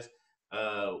cause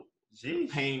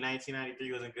Pain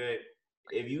 1993 wasn't good.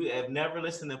 If you have never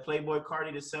listened to Playboy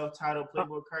Carti, the self-titled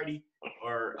Playboy Carti,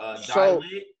 or So,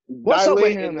 Dilate, What's up with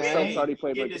Dilate him, and the man? self-titled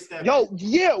Playboy. Get this step Yo, in.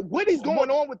 yeah, what is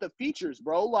going on with the features,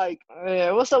 bro? Like,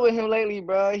 Yeah, what's up with him lately,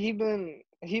 bro? He be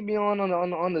on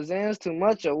the Zans too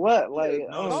much or what? Like,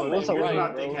 No, I so don't know what's up here's with what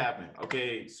him, I think bro. happened.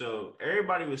 Okay, so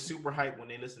everybody was super hyped when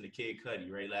they listened to Kid Cudi,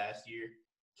 right? Last year,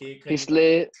 Kid Cudi. He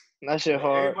slid. That shit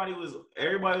hard.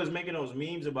 Everybody was making those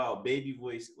memes about baby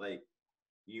voice, like,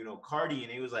 Cardi,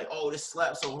 and he was like, "Oh, this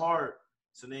slaps so hard."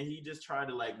 So then he just tried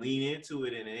to like lean into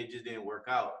it, and it just didn't work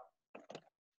out.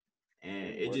 And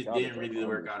it just didn't really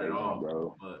work out at all,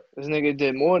 bro. But This nigga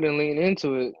did more than lean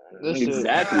into it. This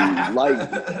Exactly. shit.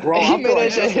 Like, bro, He I made feel that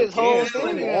like shit his whole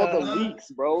from thing. all the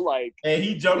leaks, bro. Like, and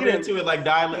he jumped into it like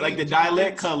the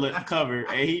dialect cover,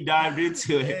 and he dived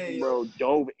into it. Hey, bro,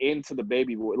 dove into the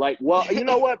baby boy. Like, well, you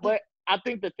know what? But I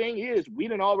think the thing is, we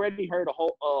done already heard a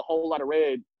whole lot of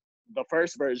Red, the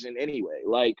first version anyway.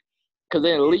 Like, because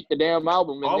they leaked the damn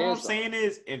album. All I'm saying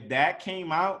is, if that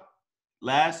came out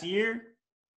last year,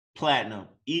 platinum.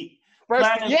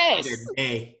 Platinum yes.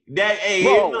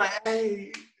 Bro. Like,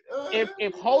 hey.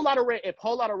 If Whole Lot of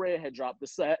Red had dropped,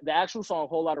 the actual song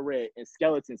Whole Lot of Red and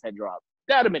Skeletons had dropped,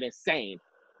 that'd have been insane.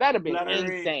 That'd have been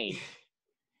insane.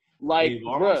 Like,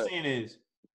 all I'm saying is,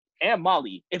 and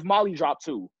Molly, if Molly dropped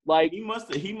too, like he must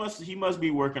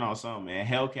be working on something, man.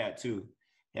 Hellcat too.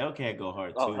 Hellcat go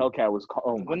hard too. Oh, Hellcat was.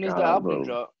 Oh my when God, does the album bro.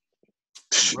 drop?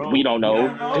 Bro, we don't know.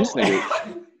 This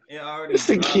nigga. It already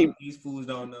dropped. These fools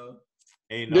don't know.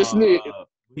 Hey, no, this nigga.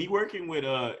 He working with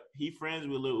he friends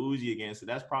with Lil Uzi again, so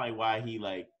that's probably why he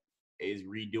like is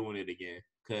redoing it again.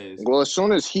 Cause as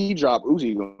soon as he drop,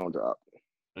 Uzi gonna drop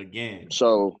again.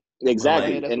 So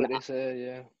exactly, Yeah, that's and what they said.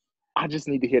 Yeah. I just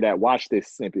need to hear that Watch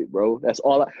This snippet, bro. That's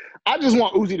all. I just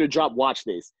want Uzi to drop Watch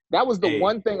This. That was the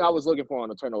one thing I was looking for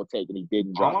on Eternal Take, and he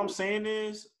didn't drop. All I'm saying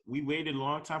is, we waited a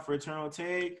long time for Eternal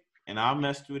Take, and I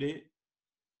messed with it.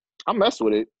 I messed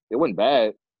with it. It wasn't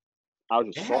bad. I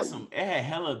was just it had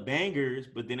hella bangers,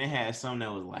 but then it had some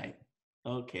that was like,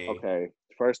 okay. Okay.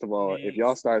 First of all, if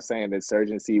y'all start saying that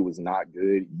Surgency was not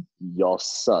good, y'all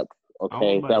suck.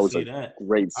 Okay, that was a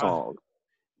great song.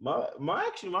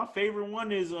 My favorite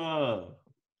one is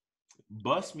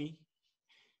Bust Me.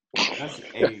 That's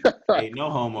hey, no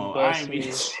homo. I ain't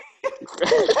mean.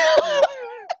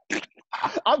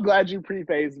 I'm glad you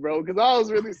prefaced, bro, because I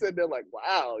was really sitting there like,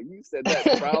 wow, you said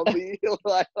that proudly.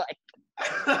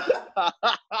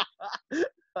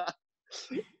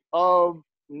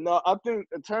 No, I think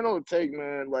Eternal Take,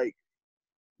 man, like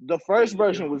the first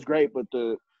version was great, but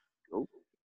yeah,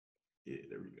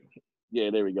 there we go. Yeah,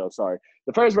 there we go. Sorry.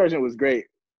 The first version was great,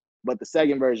 but the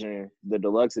second version, the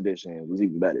deluxe edition, was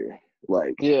even better.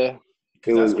 Like, yeah.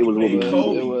 It was a little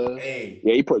bit. Hey.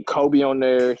 Yeah, he put Kobe on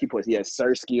there. He had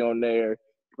Sersky on there.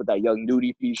 He put that Young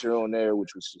Nudie feature on there,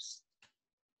 which was just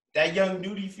that Young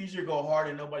Nudie feature go hard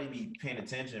and nobody be paying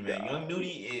attention, man. Young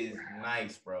Nudie is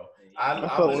nice, bro. I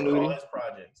listen to all his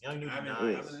projects. Young Nudie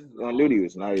nice. Young Nudie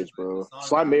was nice, bro.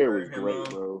 Slimeer was great,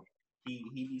 bro. He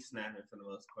be snapping for the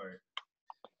most part.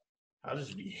 I'll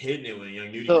just be hitting it when Young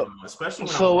Nudie comes on, especially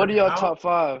when So what are y'all top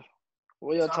five?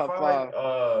 What are your top five?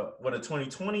 What a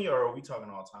 2020, or are we talking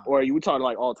all time? Or are you talking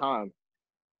like all time?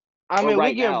 I mean,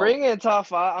 we can bring in top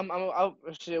five.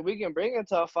 We can bring in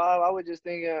top five. I was just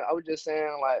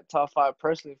saying like top five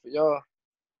personally for y'all.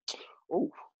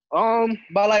 Oh,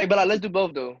 but let's do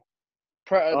both though.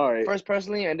 All right. First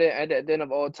personally, and then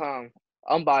of all time.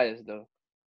 I'm biased though.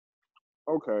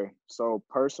 Okay, so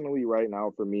personally, right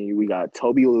now for me, we got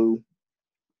Toby Lou.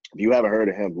 If you haven't heard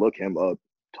of him, look him up.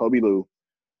 Toby Lou,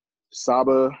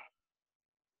 Saba,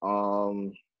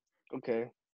 um, Okay.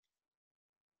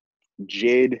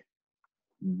 Jid,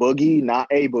 Boogie, not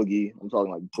a Boogie. I'm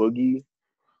talking like Boogie,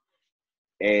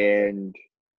 and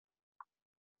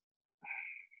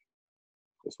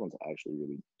this one's actually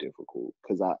really difficult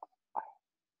because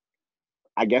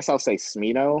I guess I'll say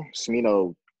Smino.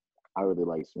 Smino, I really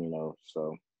like Smino.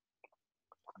 So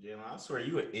Jalen, I swear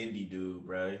you an indie dude,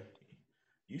 bro.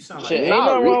 You sound like Shit, Nah, ain't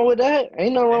nothing wrong with that.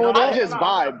 Ain't nothing wrong with I that. just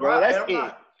vibe, bro. That's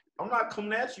it. I'm not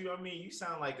coming at you. I mean, you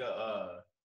sound like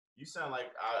you sound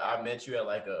like I met you at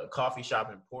like a coffee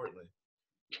shop in Portland.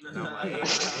 And I'm like,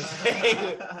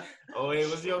 hey, oh, hey,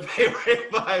 what's your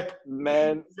favorite vibe?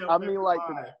 Man, What's your I mean, favorite like,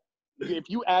 vibe? if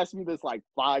you asked me this like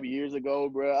 5 years ago,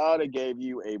 bro, I would have gave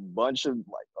you a bunch of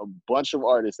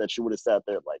artists that you would have sat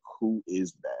there like, who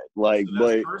is that? Like, So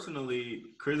that's but personally,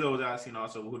 Chrizzo was asking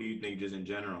also, who do you think just in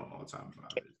general all time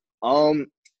fathers?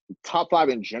 top 5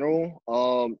 in general.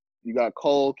 You got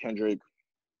Cole, Kendrick,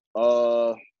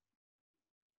 uh,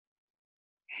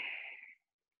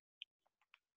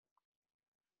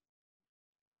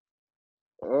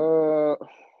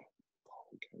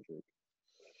 Kendrick,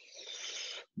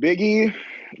 Biggie,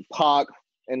 Pac,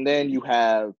 and then you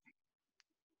have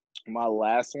my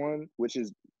last one, which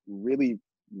is really,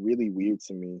 really weird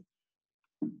to me.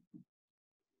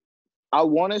 I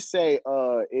want to say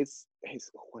it's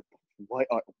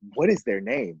what is their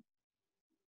name?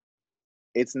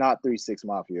 It's not 3 6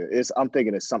 Mafia. I'm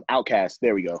thinking it's some Outcast.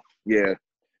 There we go. Yeah,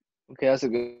 Okay, that's a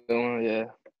good one. Yeah.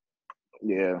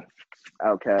 yeah,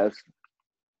 Outcast.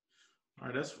 All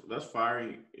right, that's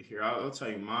fiery. Here, I'll tell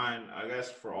you mine. I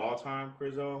guess for all time,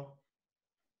 Chrizzo,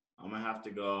 I'm gonna have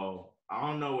to go. I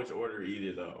don't know which order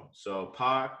either though. So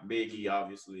Pac, Biggie,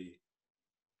 obviously,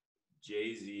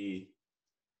 Jay-Z,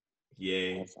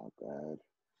 Ye, That's not bad.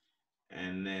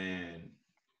 and then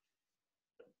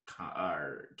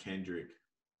Kendrick.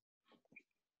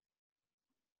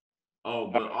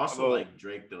 Oh, but also like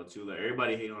Drake though too. Like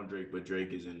everybody hate on Drake, but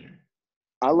Drake is in there.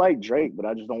 I like Drake, but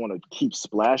I just don't want to keep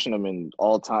splashing him in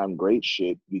all-time great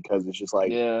shit because it's just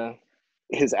like Yeah.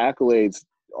 his accolades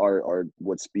are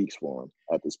what speaks for him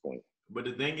at this point. But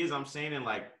the thing is, I'm saying in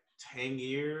like 10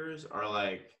 years or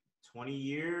like 20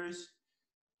 years,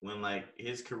 when like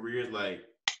his career is like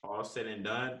all said and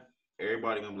done,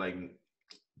 everybody gonna be like,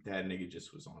 that nigga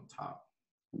just was on top.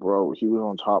 Bro, he was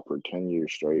on top for 10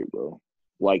 years straight, bro.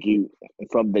 Like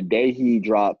from the day he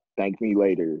dropped Thank Me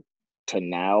Later to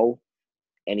now,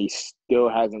 and he still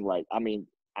hasn't I mean,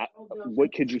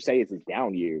 what could you say is his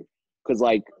down year? Because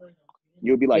like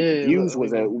you'll be like Yeah, Views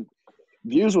was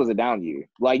a down year.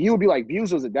 Like you would be like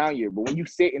Views was a down year, but when you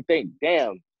sit and think,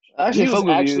 damn, I actually Views fuck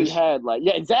with actually Views. had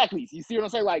yeah, exactly. You see what I'm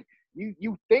saying? Like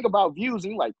you think about Views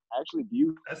and you're like, actually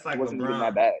Views That's like wasn't LeBron. even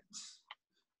that bad.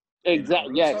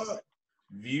 Exactly. Yes. Talk,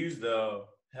 Views though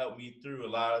helped me through a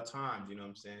lot of times. You know what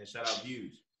I'm saying? Shout out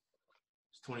Views.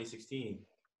 It's 2016.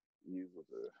 Views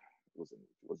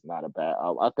was not a bad.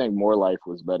 I think More Life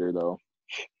was better though.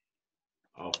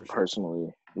 Oh, for sure.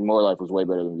 Personally, More Life was way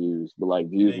better than Views, but like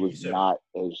Views was not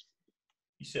as.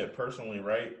 You said personally,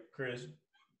 right, Chris?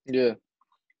 Yeah.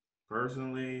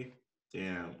 Personally,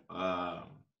 damn.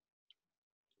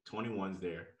 21's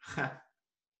there.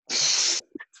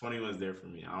 21's there for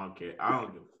me. I don't care. I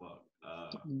don't give a fuck.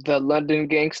 The London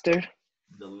Gangster.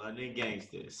 The London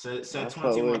Gangster. Set I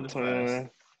 21 the fuck with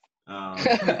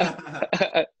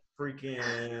fast.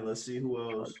 Freaking. Let's see who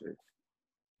else.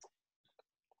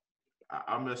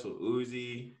 I mess with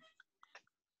Uzi.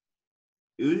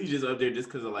 Uzi just up there just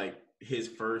because of like his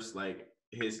first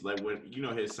his when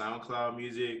his SoundCloud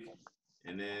music,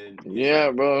 and then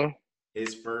bro.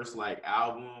 His first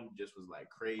album just was like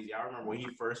crazy. I remember when he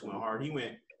first went hard. He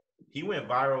went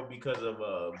viral because of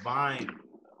a Vine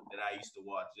that I used to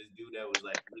watch. This dude that was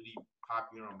like really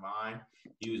popular on Vine.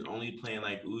 He was only playing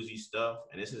like Uzi stuff,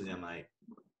 and this is in like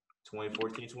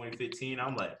 2014, 2015.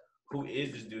 I'm like, who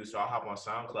is this dude? So I hop on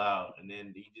SoundCloud, and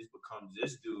then he just becomes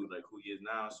this dude, like who he is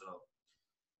now. So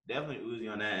definitely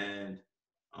Uzi on that end.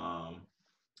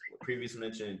 Previously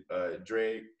mentioned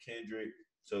Drake, Kendrick.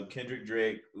 So Kendrick,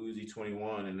 Drake, Uzi,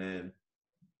 21, and then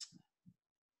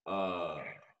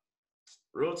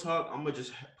real talk, I'm gonna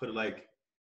just put it like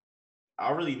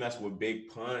I really mess with Big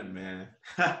Pun, man.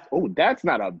 Oh, that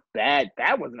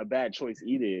wasn't a bad choice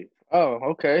either. Oh,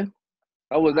 okay.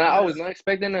 I was not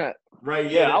expecting that. Right,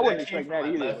 yeah, I wasn't expecting that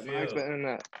either. I was not expecting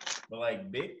that. But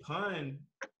like Big Pun,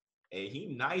 hey, he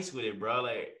nice with it, bro.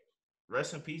 Like,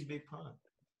 rest in peace, Big Pun.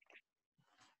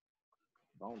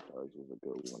 Bone Thugs is a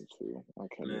good one too. I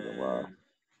can't even lie. Man.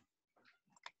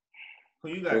 Who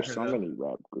you got, There's so Chris? many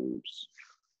rap groups.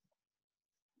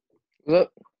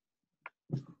 Look,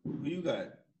 Who you got?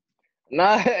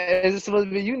 nah, it's supposed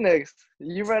to be you next.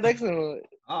 You right next to him.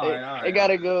 All right. It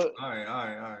gotta go. All right.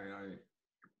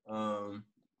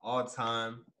 All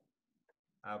time,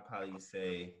 I'll probably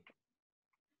say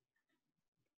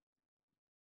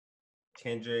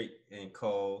Kendrick and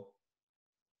Cole.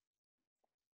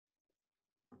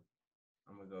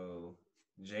 I'm gonna go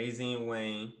Jay-Z and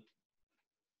Wayne,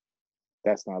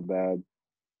 That's not bad.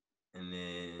 and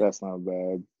then That's not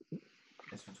bad.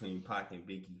 it's between Pac and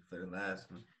Biggie for the last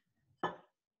one.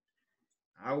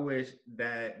 I wish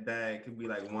that could be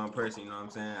like one person. You know what I'm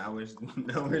saying? I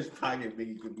wish Pac and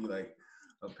Biggie could be like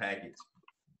a package.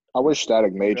 I wish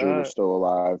Static Major was still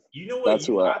alive. You know what? That's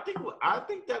who I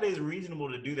think that is reasonable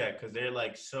to do that because they're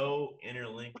like so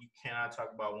interlinked. You cannot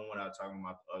talk about one without talking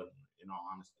about the other one. In all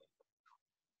honesty.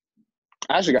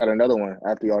 I actually got another one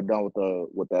after y'all done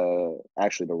with the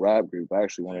actually the rap group. I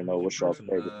actually want to know what's y'all's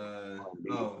favorite.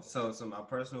 So my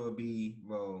personal would be,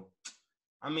 well,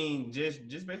 I mean, just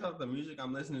based off the music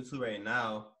I'm listening to right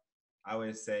now, I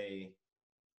would say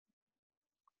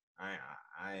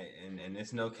and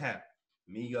it's no cap.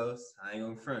 Migos, I ain't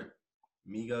gonna front.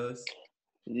 Migos.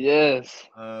 Yes.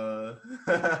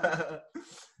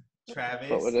 Travis.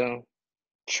 Fuck with them.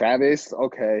 Travis,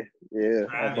 okay, yeah,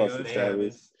 I fuck with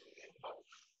Travis.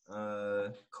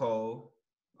 Cole.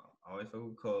 Always fuck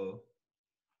with Cole.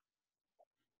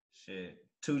 Shit.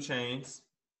 2 Chainz.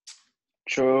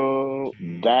 True.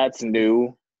 That's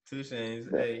new. 2 Chainz.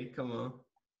 Hey, come on.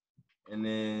 And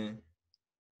then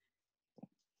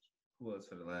who else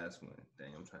for the last one?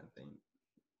 Dang, I'm trying to think.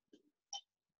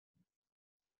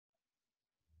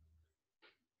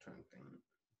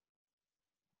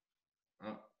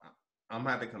 I'm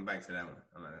gonna have to come back to that one.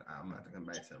 I'm gonna have to come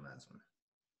back to the last one.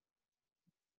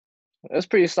 That's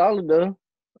pretty solid though.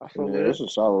 I fuck with This it. is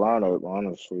a solid lineup,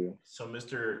 honestly. So,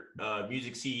 Mr.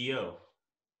 Music CEO,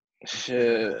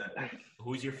 Shit.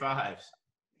 who's your fives?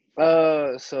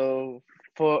 So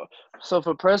for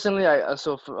personally,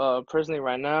 personally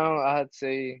right now, I'd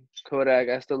say Kodak.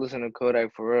 I still listen to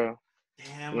Kodak for real.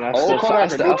 Damn, You know, I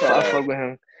fuck with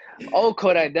him. Old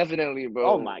Kodak, definitely, bro.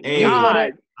 Oh my Hey.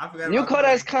 god! I forgot New about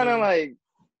Kodak's Kodak, kind of too. like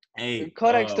Hey,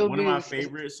 Kodak still one of be- my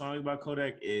favorite songs about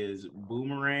Kodak is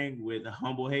Boomerang with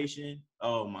Humble Haitian.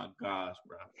 Oh my gosh,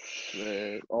 bro.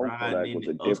 shit. Old Kodak Riding was in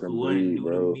a the old different school, breed, new to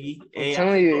bro. me. I'm Hey,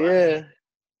 telling you, yeah.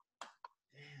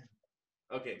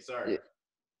 Damn. Okay, sorry.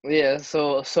 Yeah,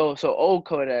 so old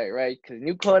Kodak, right? Because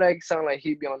new Kodak sound like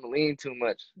he be on the lean too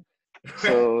much.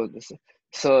 So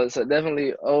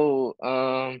definitely old.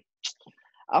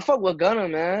 I fuck with Gunna,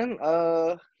 man.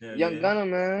 Young Gunna,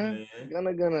 man.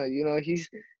 Gunna. You know, he's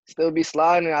still be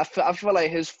sliding. I feel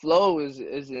like his flow is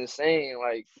insane.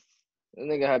 Like, this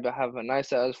nigga have a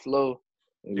nice ass flow.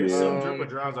 There's some dripper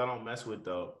drums I don't mess with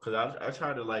though, cause I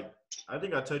tried to like. I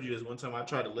think I told you this one time. I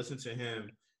tried to listen to him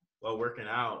while working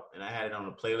out, and I had it on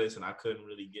a playlist, and I couldn't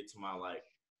really get to my like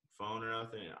phone or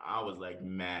nothing. And I was like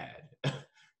mad.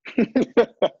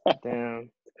 Damn.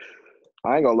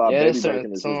 I ain't gonna lie, Yeah, Baby certain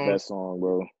Breaking is his songs. best song,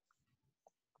 bro.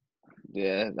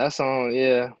 Yeah, that song.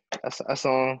 Yeah, that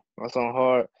song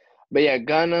hard. But yeah,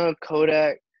 Gunna,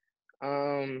 Kodak,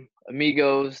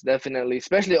 Amigos, definitely,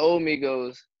 especially old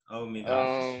Migos. Oh my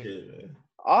gosh. Shit, man.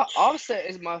 Offset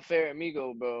is my favorite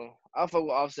Migo, bro. I fuck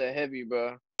with Offset heavy,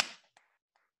 bro.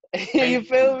 You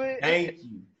feel me? Thank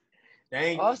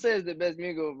you. Offset is the best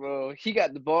Migo, bro. He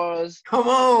got the bars. Come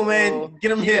on, man. Flow.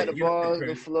 Get him He hip. got the bars,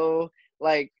 the flow.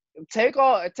 Like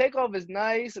Takeoff is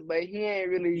nice, but he ain't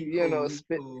really,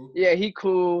 spit. Cool. Yeah, he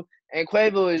cool. And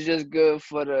Quavo is just good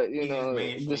for the, He just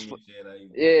mainstream this. and shit, like,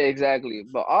 Yeah, exactly.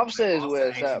 But Offset is where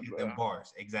it's actually at, get bro. them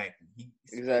bars. Exactly.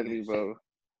 Exactly, bro.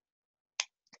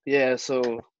 Yeah,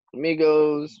 so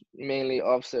Migos mainly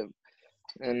Offset,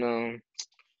 and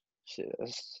shit.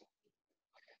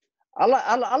 I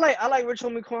like Rich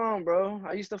Homie Quan, bro.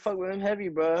 I used to fuck with him heavy,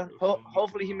 bro.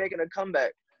 Hopefully he making a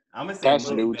comeback. I'm gonna say That's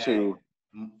new too.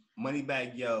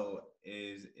 Moneybag Yo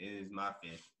is my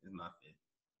fifth.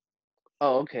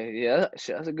 Oh, okay, yeah,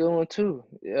 shit, that's a good one too.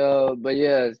 But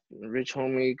yeah, Rich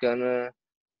Homie Gunna,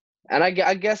 and I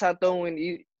guess I throw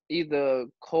in either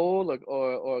Cole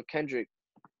or Kendrick,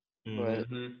 but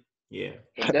yeah,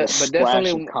 but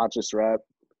definitely conscious rap.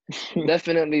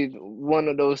 definitely one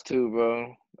of those two,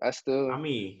 bro. I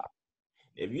mean,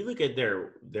 if you look at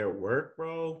their work,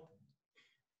 bro,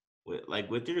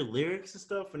 with their lyrics and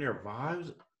stuff and their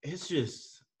vibes, it's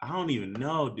just I don't even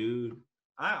know, dude.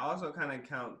 I also kind of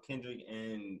count Kendrick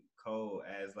and Cole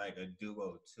as like a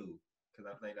duo too,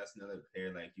 because I feel like that's another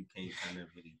pair like you can't kind of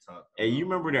really talk. Hey, you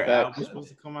remember their Facts. album was supposed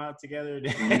to come out together?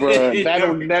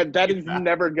 Bruh, that is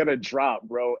never gonna drop,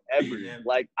 bro, ever. Never.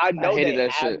 Like I know hated they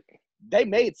that have, shit. they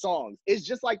made songs. It's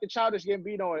just like the Childish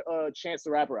Gambino Chance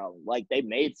the Rapper album. Like they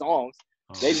made songs,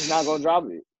 they just not gonna drop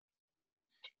it.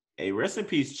 Hey, rest in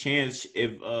peace, Chance.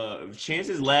 If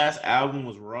Chance's last album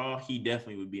was Raw, he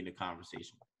definitely would be in the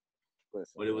conversation.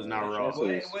 Listen, But it was not man, Raw.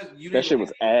 that shit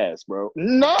was ass, bro.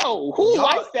 No, who Y'all-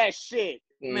 likes that shit?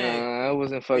 Man, Nah, I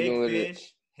wasn't fucking Big with it.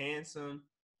 Fish, Handsome.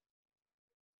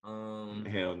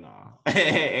 Hell nah.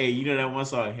 Hey, you know that one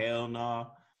song, Hell Nah?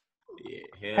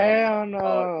 Yeah, Hell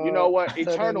no. You know what?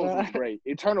 Eternals was great.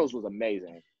 Eternals was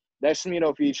amazing. That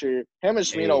Smino feature, him and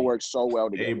Smino Hey. worked so well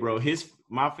together. Hey, bro,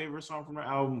 my favorite song from the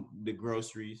album, The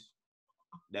Groceries.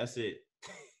 That's it.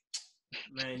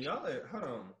 Man, y'all are, hold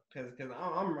on, cause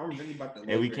I'm really about to.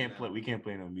 Hey, we look can't right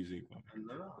play no music. now.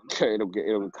 It'll get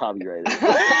copyrighted.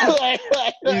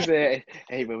 He said,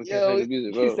 "Hey, bro, we can't play the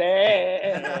music, bro." He said,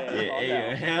 Yeah, calm hey,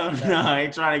 down. hell no, I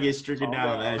ain't trying to get stricken Calm down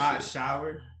on down. that Hot shit.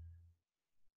 shower.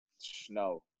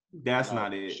 No, That's no,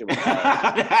 not it. shit was ass.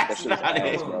 That That's shit was not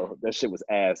ass, it. bro. That shit was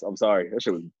ass. I'm sorry. That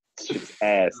shit was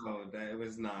ass. No, that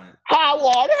was not. Hot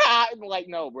water, hot. Like,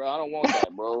 no, bro. I don't want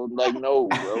that, bro. Like, no,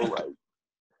 bro. Like,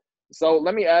 so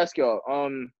let me ask y'all.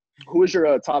 Who is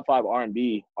your top 5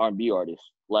 R&B artist?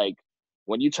 Like,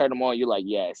 when you turn them on, you're like,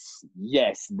 yes,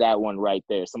 that one right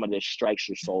there. Somebody that strikes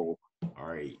your soul. All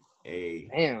right, hey.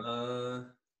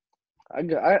 Damn, I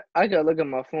got to look at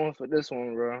my phone for this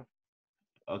one, bro.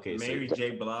 Okay, Mary so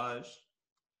J. Blige.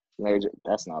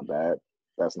 That's not bad.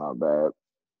 That's not bad.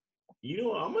 you know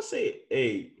what? I'm gonna say,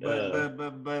 hey,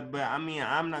 But I mean,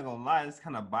 I'm not gonna lie. It's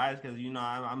kind of biased because you know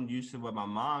I'm used to what my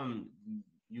mom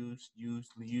used to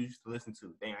listen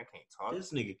to. Dang, I can't talk.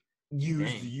 this nigga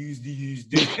Dang.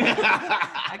 used.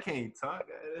 I can't talk.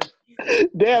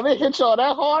 Damn, it hit y'all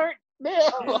that hard?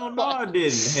 Damn. Hell no, I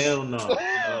didn't. Hell no.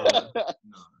 No.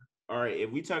 All right, if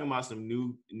we talking about some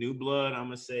new blood, I'm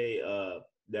gonna say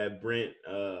that Brent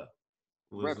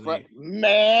what's his name?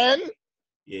 Man.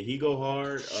 Yeah, he go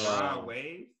hard. Rod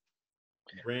Wave.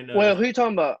 Brent. Well, who you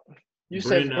talking about? You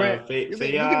said Brent. You can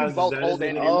be Fayaz, both is that his old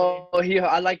and nigga? new. Oh,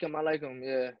 I like him.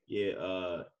 Yeah.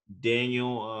 Yeah,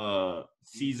 Daniel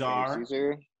Caesar.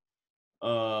 Caesar.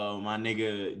 My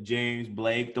nigga James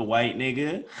Blake, the white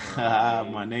nigga.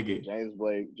 My nigga. James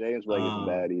Blake isn't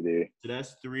bad either. So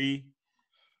that's 3.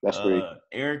 That's 3.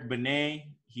 Eric Benet,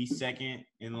 he's second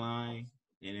in line.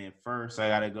 And then first, I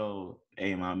gotta go.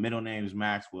 Hey, my middle name is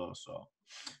Maxwell, so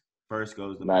first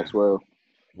goes to Maxwell.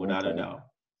 without a Okay. doubt.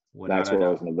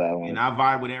 Maxwell isn't a bad one. And I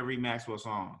vibe with every Maxwell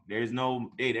song. There's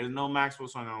no Maxwell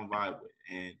song I don't vibe with.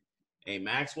 And hey,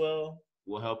 Maxwell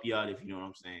will help you out if you know what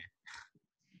I'm saying.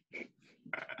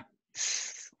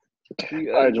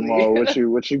 All right, Jamal, what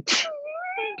you?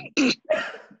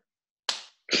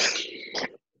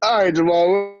 All right,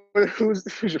 Jamal, who's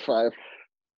your 5?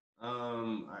 I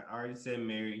already said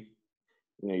Mary.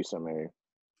 Yeah, you said Mary.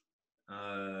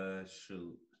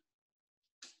 Shoot.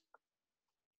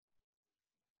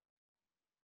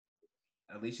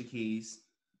 Alicia Keys.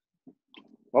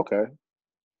 Okay.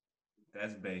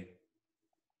 That's Bae.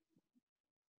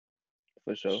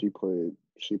 For sure. She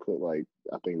put like,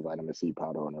 I think, vitamin C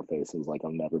powder on her face. It was like,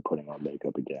 I'm never putting on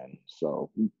makeup again. So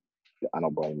I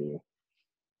don't blame you.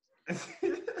 I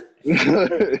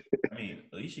mean,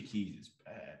 Alicia Keys is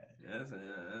bad. That's what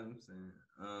I'm saying.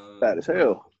 Bad as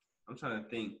hell. I'm trying to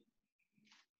think.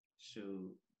 Shoot.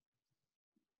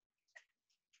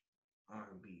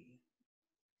 R&B.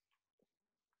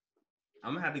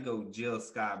 I'm gonna have to go Jill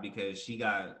Scott because she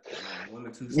got like 1 or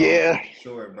 2 songs. Yeah.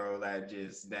 Short, bro. That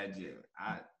just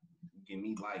give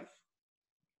me life.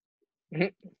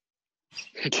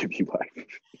 Give you life.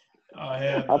 Oh,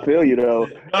 hell I feel you though.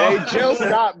 No. Hey, Jill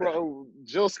Scott, bro.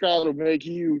 Jill Scott will make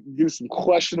you do some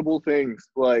questionable things.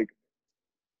 Like,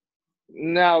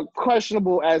 now,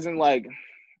 questionable as in like,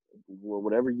 well,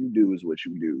 whatever you do is what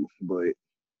you do. But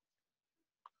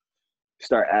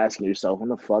start asking yourself, when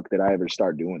the fuck did I ever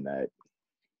start doing that?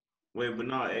 Wait, but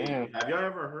no, hey, Damn. have y'all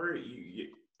ever heard?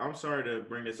 I'm sorry to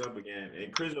bring this up again.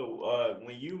 And Crizzle,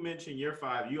 when you mention your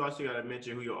 5, you also got to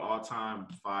mention who your all-time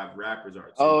 5 rappers are.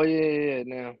 Too. Oh yeah.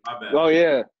 Now. My bad. Oh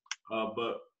yeah.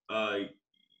 But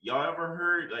y'all ever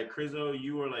heard like Crizzle?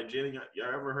 You or like Jalen?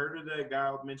 Y'all ever heard of that guy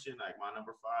I mentioned? Like my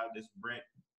number 5, this Brent.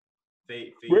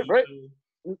 Right.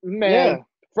 Man, Yeah,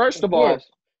 first of of all, course.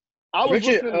 I was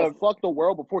Richard, listening to Fuck the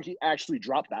World before he actually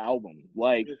dropped the album.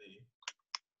 Like,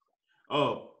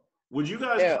 Oh, would you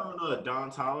guys Yeah. count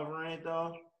Don Toliver in it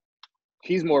though?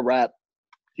 he's more rap.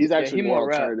 He's actually he more more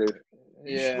rap. alternative.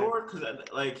 You Yeah. sure? Cause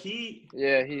like he.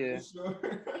 Yeah, he is. Sure?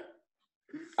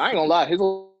 I ain't gonna lie,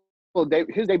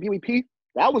 his debut EP,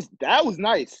 that was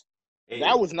nice. Hey,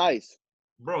 That was nice.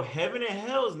 bro, Heaven and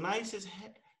Hell is nice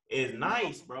is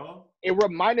nice, bro. It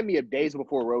reminded me of Days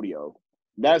Before Rodeo.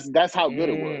 That's how good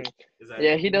it was. It's like,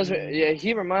 Yeah, he does. Yeah,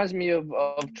 he reminds me of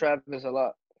Travis a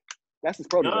lot. That's his He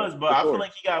protege. does, but I feel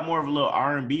like he got more of a little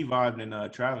R&B vibe than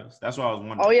Travis. That's what I was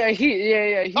wondering. Oh yeah,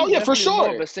 he's for definitely sure.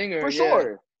 more of a singer. For yeah.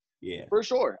 sure. Yeah. For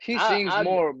sure. He sings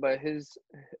more, but his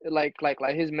like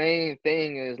his main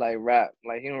thing is like rap.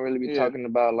 Like he don't really be talking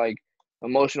about like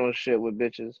emotional shit with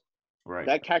bitches. Right.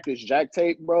 That Cactus Jack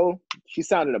tape, bro, she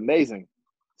sounded amazing.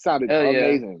 Hell yeah.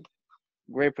 Amazing.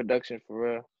 Great production for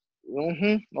real.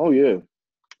 Oh yeah.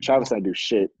 Travis didn't do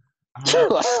shit.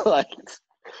 Like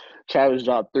Travis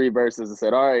dropped 3 verses and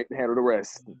said, "All right, handle the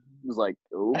rest." He was like,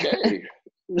 "Okay."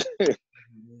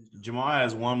 Jamal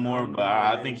has one more, but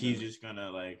I think he's just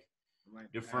gonna like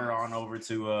defer on over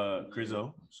to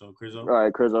Crizzo. So Crizzo. All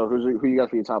right, Crizzo, who you got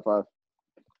for your top 5?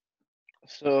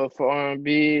 So for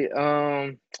R&B,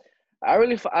 I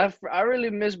really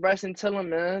miss Bryson Tiller,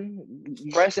 man.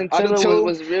 Bryson Tiller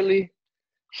was really.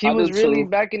 He was really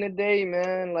back in the day,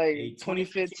 man, like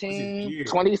 2015.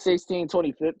 2016,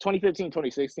 2015,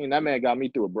 2016. That man got me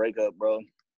through a breakup, bro.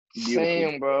 Beautiful.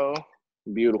 Same, bro.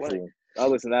 Beautiful. I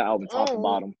listened to that album top to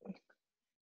bottom.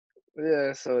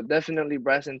 Yeah, so definitely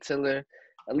Bryson Tiller.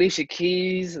 Alicia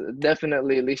Keys,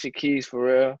 definitely Alicia Keys for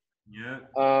real. Yeah.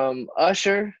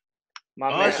 Usher. My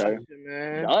Usher.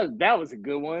 man. That was a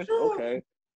good one. Okay.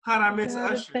 How'd I miss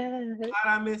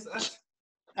Usher?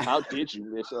 How did you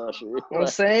miss Usher?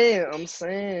 I'm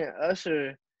saying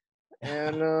Usher,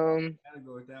 and Gotta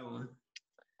go with that one.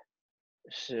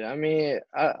 shit. I mean,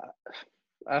 I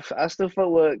still fuck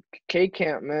with K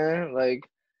Camp, man.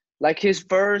 Like his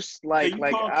first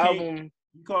album.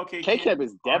 You call K Camp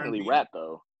is definitely R&B? rap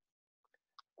though.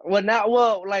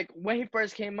 Well, like when he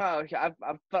first came out, I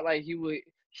felt like he was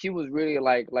really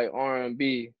like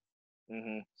R&B.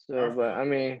 So, but I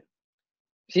mean,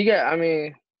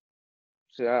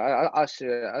 so I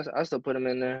still put him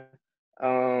in there.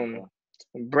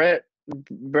 Brett,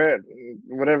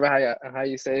 whatever how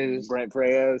you say his Brent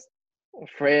Freyes,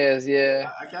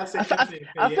 yeah.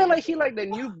 I feel like he like the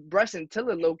new Bryson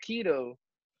Tiller low key though.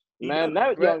 Man,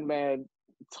 that young man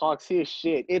talks his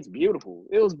shit. It's beautiful.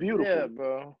 It was beautiful. Yeah,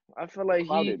 bro. I feel like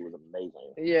Clouded was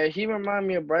amazing. Yeah, he reminded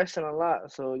me of Bryson a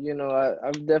lot. So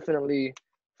I've definitely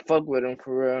fuck with him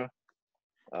for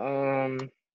real.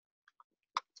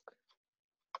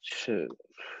 Shit.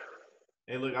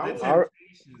 Hey, look, The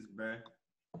Temptations, bro.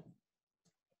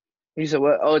 You said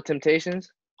what? Oh,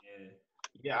 Temptations?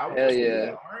 Yeah, I would say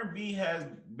that R&B has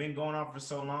been going on for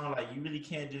so long. Like, you really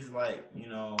can't just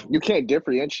You can't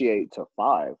differentiate to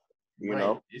 5. You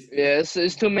know?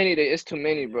 It's too many. It's too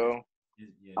many, bro.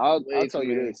 I'll tell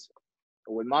you this.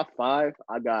 With my 5,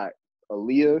 I got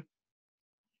Aaliyah,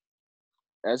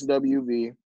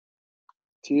 SWV,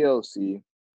 TLC,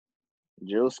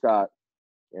 Jill Scott,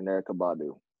 and Erykah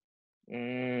Badu.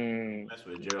 That's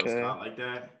with Jill Scott like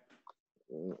that.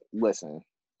 Listen,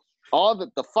 all the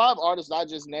 5 artists I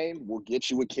just named will get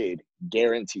you a kid,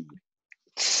 guaranteed.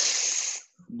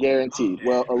 Guaranteed. Okay.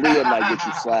 Well, Aaliyah might get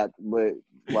you slapped, but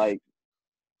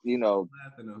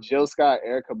Jill Scott,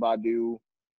 Erykah Badu,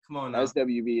 come on now.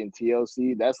 SWV, and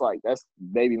TLC. That's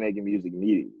baby making music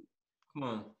immediately. Come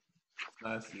on.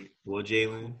 Classic. Well,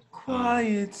 Jalen.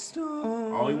 Quiet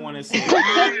Storm. All we want to say.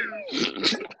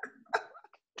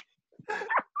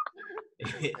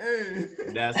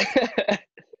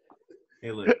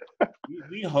 Hey, look.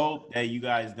 We hope that you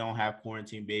guys don't have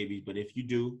quarantine babies, but if you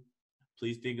do,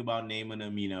 please think about naming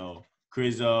them.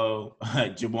 Crizzo,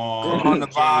 Jamal,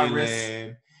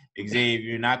 coronavirus,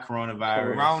 Xavier, not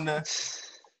coronavirus, Corona,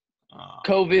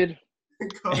 COVID.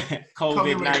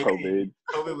 COVID-19.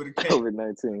 COVID with a K.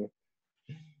 COVID-19.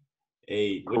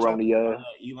 Hey, Corona.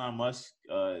 Elon Musk's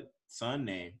son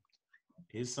name.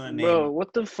 His son name. Bro,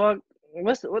 what the fuck?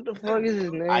 What the fuck is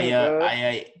his name?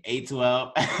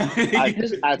 A12.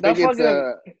 I think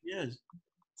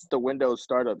it's the Windows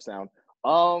startup sound.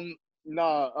 I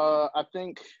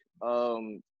think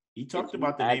he talked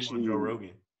about the name on Joe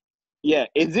Rogan. Yeah,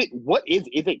 is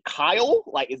it Kyle?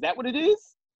 Like, is that what it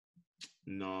is?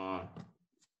 No.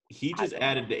 He just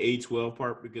added the A12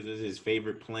 part because it's his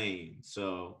favorite plane.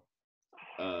 So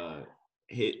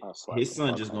his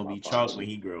son just gonna be chalk when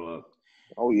he grow up.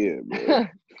 Oh yeah, bro.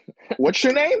 What's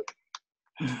your name?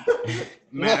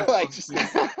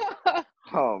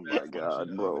 Oh my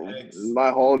god, bro.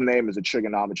 My whole name is a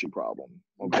trigonometry problem.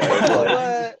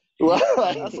 Okay. What?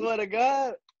 I swear to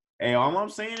God. Hey, all I'm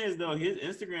saying is though, his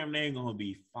Instagram name gonna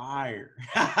be fire.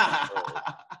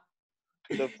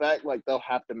 the fact like they'll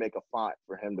have to make a font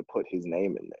for him to put his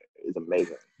name in there is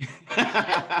amazing.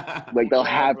 Like they'll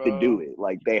have to do it.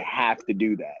 Like they have to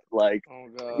do that. Like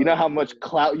you know how much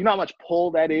clout, you know how much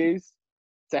pull that is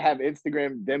to have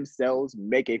Instagram themselves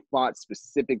make a font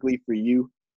specifically for you.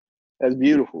 That's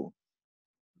beautiful.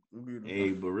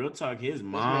 Hey, but real talk, his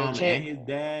mom and his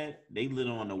dad, they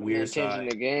little on the weird changing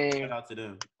side. the game. Shout out to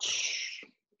them.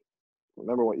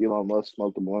 Remember when Elon Musk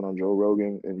smoked the blunt on Joe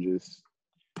Rogan and just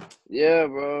Yeah,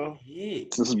 bro.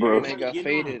 Hit. This is bro. Man got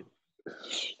faded.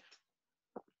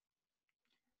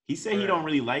 He said he don't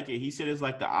really like it. He said it's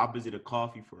like the opposite of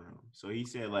coffee for him. So he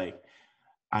said like,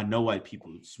 I know why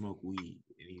people smoke weed,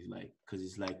 and he's like, because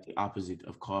it's like the opposite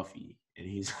of coffee, and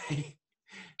he's like,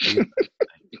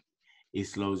 it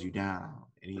slows you down,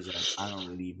 and he's like, I don't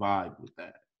really vibe with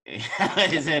that.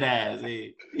 His head ass.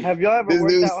 Hey. Have y'all ever This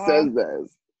worked dude out says high? that.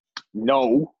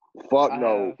 No. Fuck I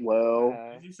no. have. Well,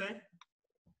 What did you say?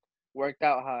 Worked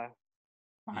out high.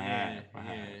 I have,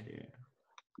 yeah.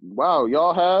 wow,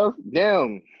 y'all have?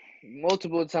 Damn.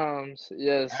 Multiple times,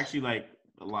 yes. Actually, like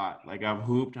a lot. Like I've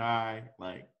hooped high.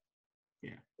 Like,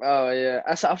 Oh yeah,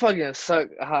 I fucking suck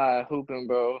high hooping,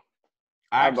 bro.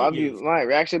 I My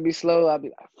reaction be slow. I'll be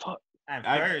like, fuck.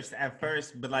 At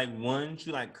first, but like once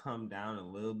you like come down a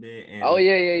little bit and Oh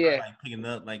yeah. like picking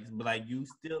up, like but like you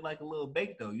still like a little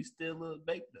baked though. You still a little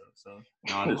baked though. So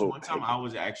no, this one time I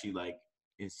was actually like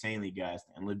insanely gassed,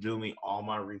 and legitimately all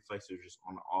my reflexes were just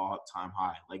on an all-time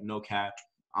high. Like no cap,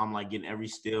 I'm like getting every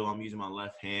steal. I'm using my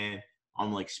left hand.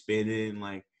 I'm like spinning,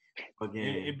 like fucking.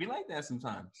 It be like that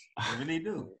sometimes. It really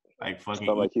do. Like fucking.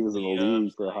 Felt like he was in the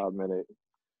league for a like, hot minute.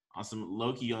 On some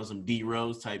low-key, on some D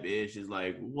Rose type ish. Is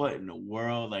like, what in the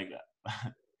world? Like,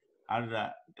 how did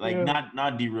I like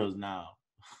not D Rose now?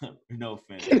 No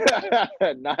offense.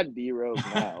 Not D Rose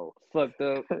now. Fucked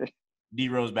up. D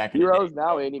Rose back in D the Rose day.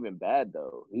 now ain't even bad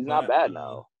though. He's not bad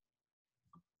now.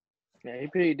 Yeah, he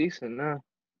pretty decent now.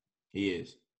 He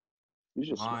is. He's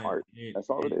just smart. That's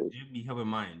all it is. It be helping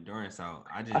my endurance out.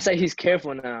 I say he's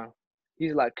careful now.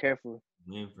 He's like careful.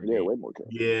 Yeah, way more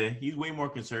careful. Yeah, he's way more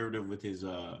conservative with his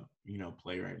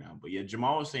play right now. But yeah,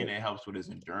 Jamal was saying that helps with his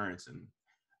endurance, and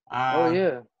oh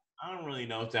yeah. I don't really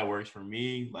know if that works for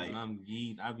me. Like when I'm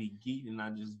geeked, I be geeked and I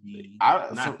just be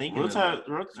thinking. Real talk,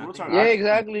 yeah,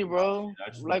 exactly, bro.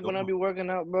 Like when I be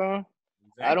working out, bro.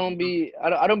 Exactly.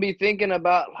 I don't be thinking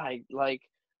about like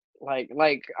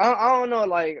I don't know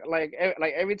like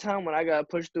every time when I got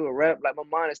pushed through a rep, like my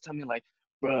mind is telling me like,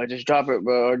 bro, just drop it,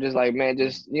 bro, or just like, man,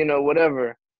 just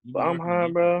whatever. But I'm high,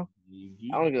 bro.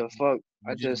 I don't give a fuck.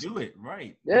 I just do it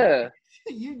right. Yeah.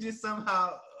 You just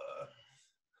somehow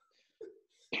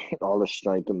all the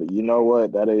strength in the. You know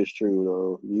what? That is true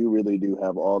though. You really do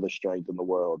have all the strength in the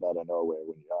world out of nowhere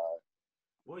when you're high.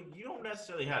 Well, you don't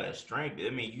necessarily have that strength.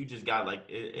 I mean, you just got like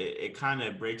it kind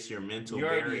of breaks your mental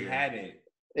barrier. You already had it.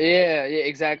 Yeah,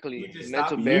 exactly.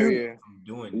 Mental barrier.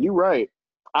 You're right.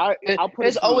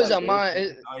 It's always a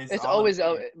mind. It's always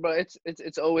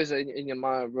it's always in your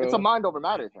mind, bro. It's a mind over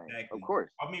matter thing, of course.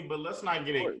 I mean, but let's not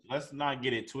get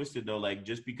it twisted though. Like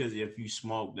just because if you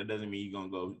smoke, that doesn't mean you're gonna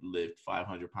go lift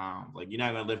 500 pounds. Like you're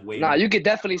not gonna lift weight. Nah, you could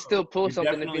definitely still pull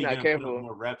something if you're not careful. Put up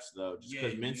more reps though, just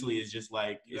because mentally it's just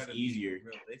like it's easier.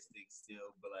 Realistic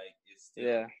still, but like it's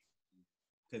still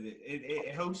because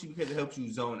it helps you because it helps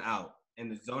you zone out, and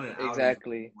the zoning out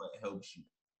is what helps you.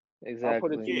 Exactly. I'll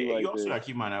put it to you like you also this. gotta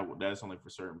keep in mind that's only for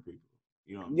certain people.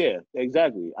 You know. Yeah,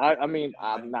 exactly. I mean,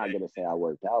 I'm not gonna say I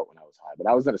worked out when I was high, but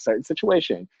I was in a certain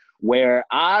situation where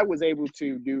I was able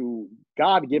to do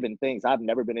God-given things I've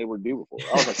never been able to do before.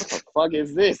 I was like, what the fuck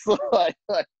is this?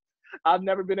 like, I've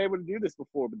never been able to do this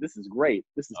before, but this is great.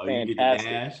 This is fantastic. You get the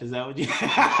dash? Is that what you?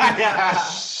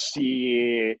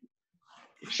 Shit.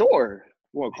 Sure.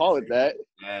 We'll call it that.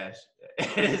 Dash.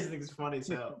 This thing's funny as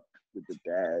hell. With the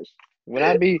dash. When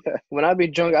I be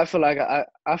drunk, I feel like I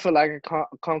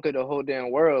conquered the whole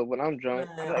damn world. When I'm drunk,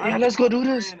 like, let's go do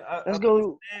this. Let's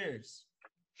go.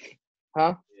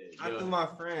 Huh? I threw my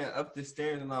friend up the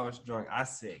stairs when I was drunk. I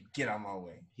said, "Get out my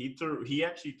way." He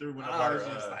actually threw one of our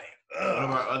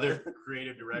other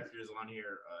creative directors on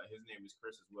here. His name is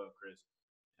Chris as well. Chris.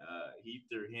 He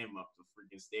threw him up the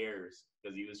freaking stairs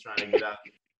because he was trying to get out.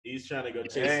 He's trying to go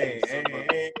chase.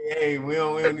 Hey, we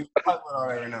don't need to talk about all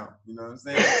that right now. You know what I'm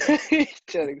saying? He's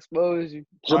trying to expose you.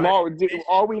 Jamal,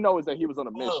 all we know is that he was on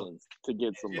a mission to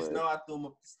get somewhere. Just know I threw him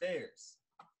up the stairs.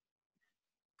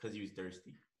 Because he was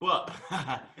thirsty. But,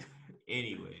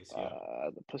 anyways.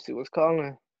 The pussy was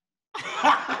calling.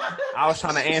 I was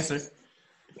trying to answer.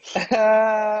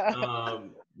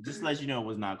 Just to let you know, it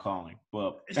was not calling.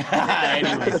 But,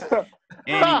 anyways.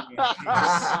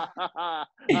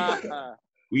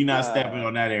 We not stepping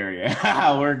on that area.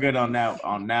 We're good on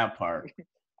that part.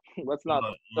 Let's not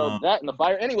throw that in the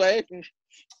fire. Anyway.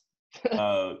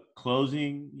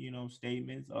 Closing,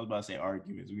 statements. I was about to say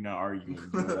arguments. We're not arguing.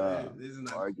 But, This is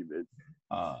not argument.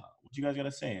 what you guys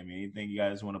gotta say? I mean, anything you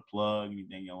guys want to plug?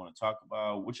 Anything y'all want to talk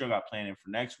about? What y'all got planning for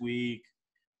next week?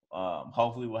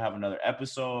 Hopefully we'll have another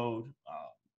episode.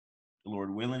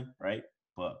 Lord willing, right?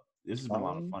 But this has been a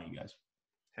lot of fun, you guys.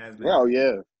 has been. Oh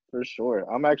yeah, for sure.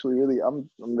 I'm actually I'm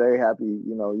very happy.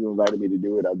 You invited me to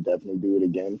do it. I'll definitely do it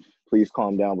again. Please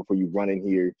calm down before you run in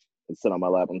here and sit on my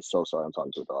lap. I'm so sorry. I'm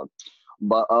talking to a dog.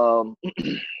 But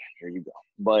here you go.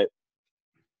 But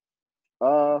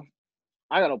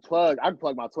I got no plug. I can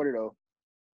plug my Twitter though.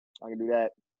 I can do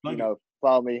that.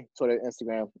 Follow me, Twitter,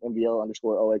 Instagram,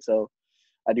 MVL_OXO.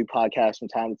 I do podcasts from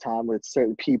time to time with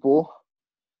certain people.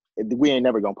 We ain't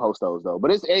never gonna post those though.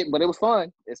 But it was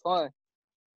fun. It's fun.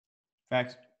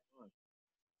 Facts.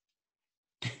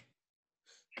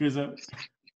 Krizzo?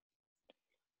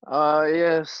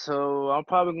 Yeah, so I'm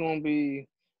probably gonna be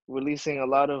releasing a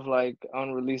lot of like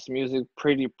unreleased music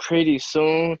pretty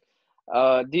soon.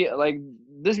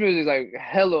 This music is like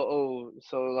hella old,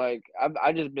 so like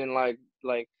I just been like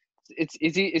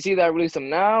it's either I release them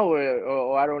now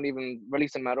or I don't even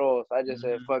release them at all. So I just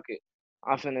said fuck it,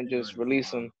 I'm finna just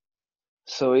release them.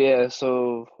 So yeah,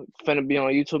 so finna be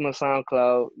on YouTube and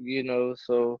SoundCloud,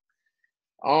 so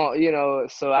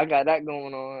so I got that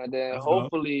going on, and then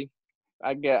hopefully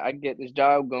I get this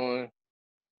job going.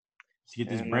 Let's get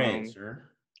this bread,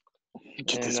 sir.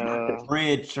 Get this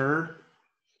bread, sir.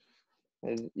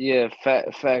 Yeah,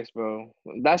 facts, bro.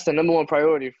 That's the number one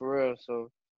priority for real.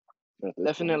 So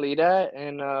definitely that,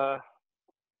 and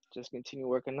just continue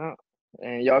working out.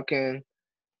 And y'all can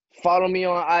follow me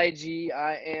on IG.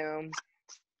 I am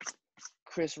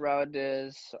Chris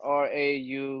Raudez,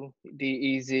 RAUDEZ.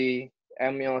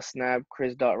 Add me on Snap,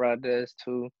 Chris.Raudez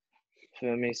too.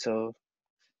 Feel me? So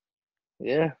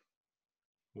yeah.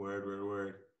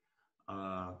 Word.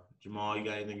 Jamal, you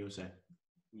got anything you would say?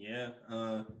 Yeah.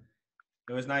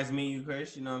 It was nice meeting you,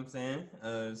 Chris. You know what I'm saying?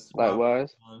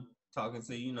 Likewise. Talking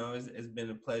to you, it's been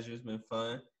a pleasure. It's been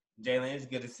fun. Jalen, it's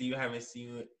good to see you. I haven't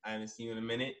seen you in a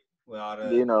minute with all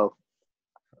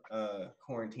the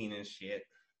quarantine and shit,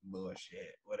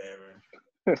 bullshit, whatever.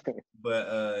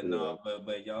 But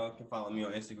but y'all can follow me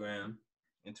on Instagram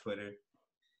and Twitter,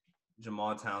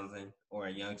 Jamal Townsend or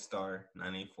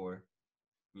Youngstar984.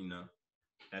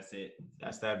 That's it.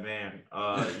 That's that man.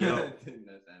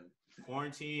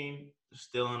 Quarantine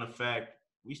still in effect.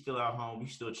 We still at home. We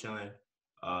still chilling.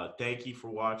 Thank you for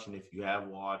watching. If you have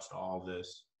watched all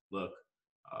this, look,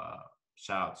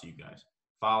 shout out to you guys.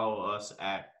 Follow us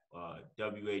at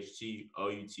WHTOUTPRO.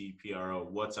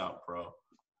 What's up, pro?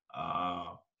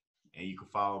 And you can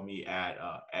follow me at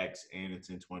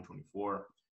XAnderton2024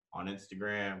 on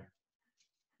Instagram,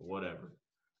 whatever.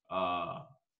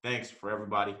 Thanks for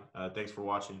everybody. Thanks for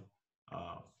watching.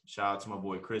 Shout out to my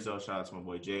boy Krizzo. Shout out to my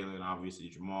boy Jalen. Obviously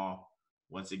Jamal.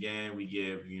 Once again, we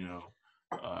give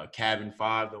Cabin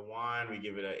 5 the wine. We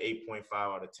give it an 8.5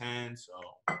 out of 10. So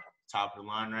top of the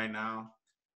line right now.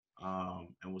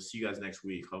 And we'll see you guys next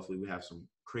week. Hopefully we have some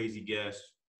crazy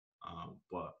guests.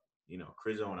 But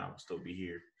Krizzo and I will still be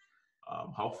here.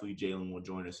 Hopefully Jalen will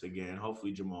join us again.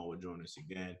 Hopefully Jamal will join us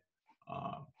again.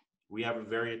 We have a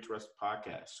very interesting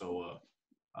podcast. So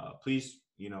please,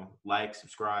 like,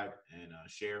 subscribe, and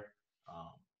share.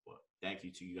 But thank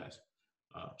you to you guys.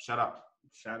 Shout out.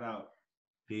 Shout out.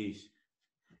 Peace.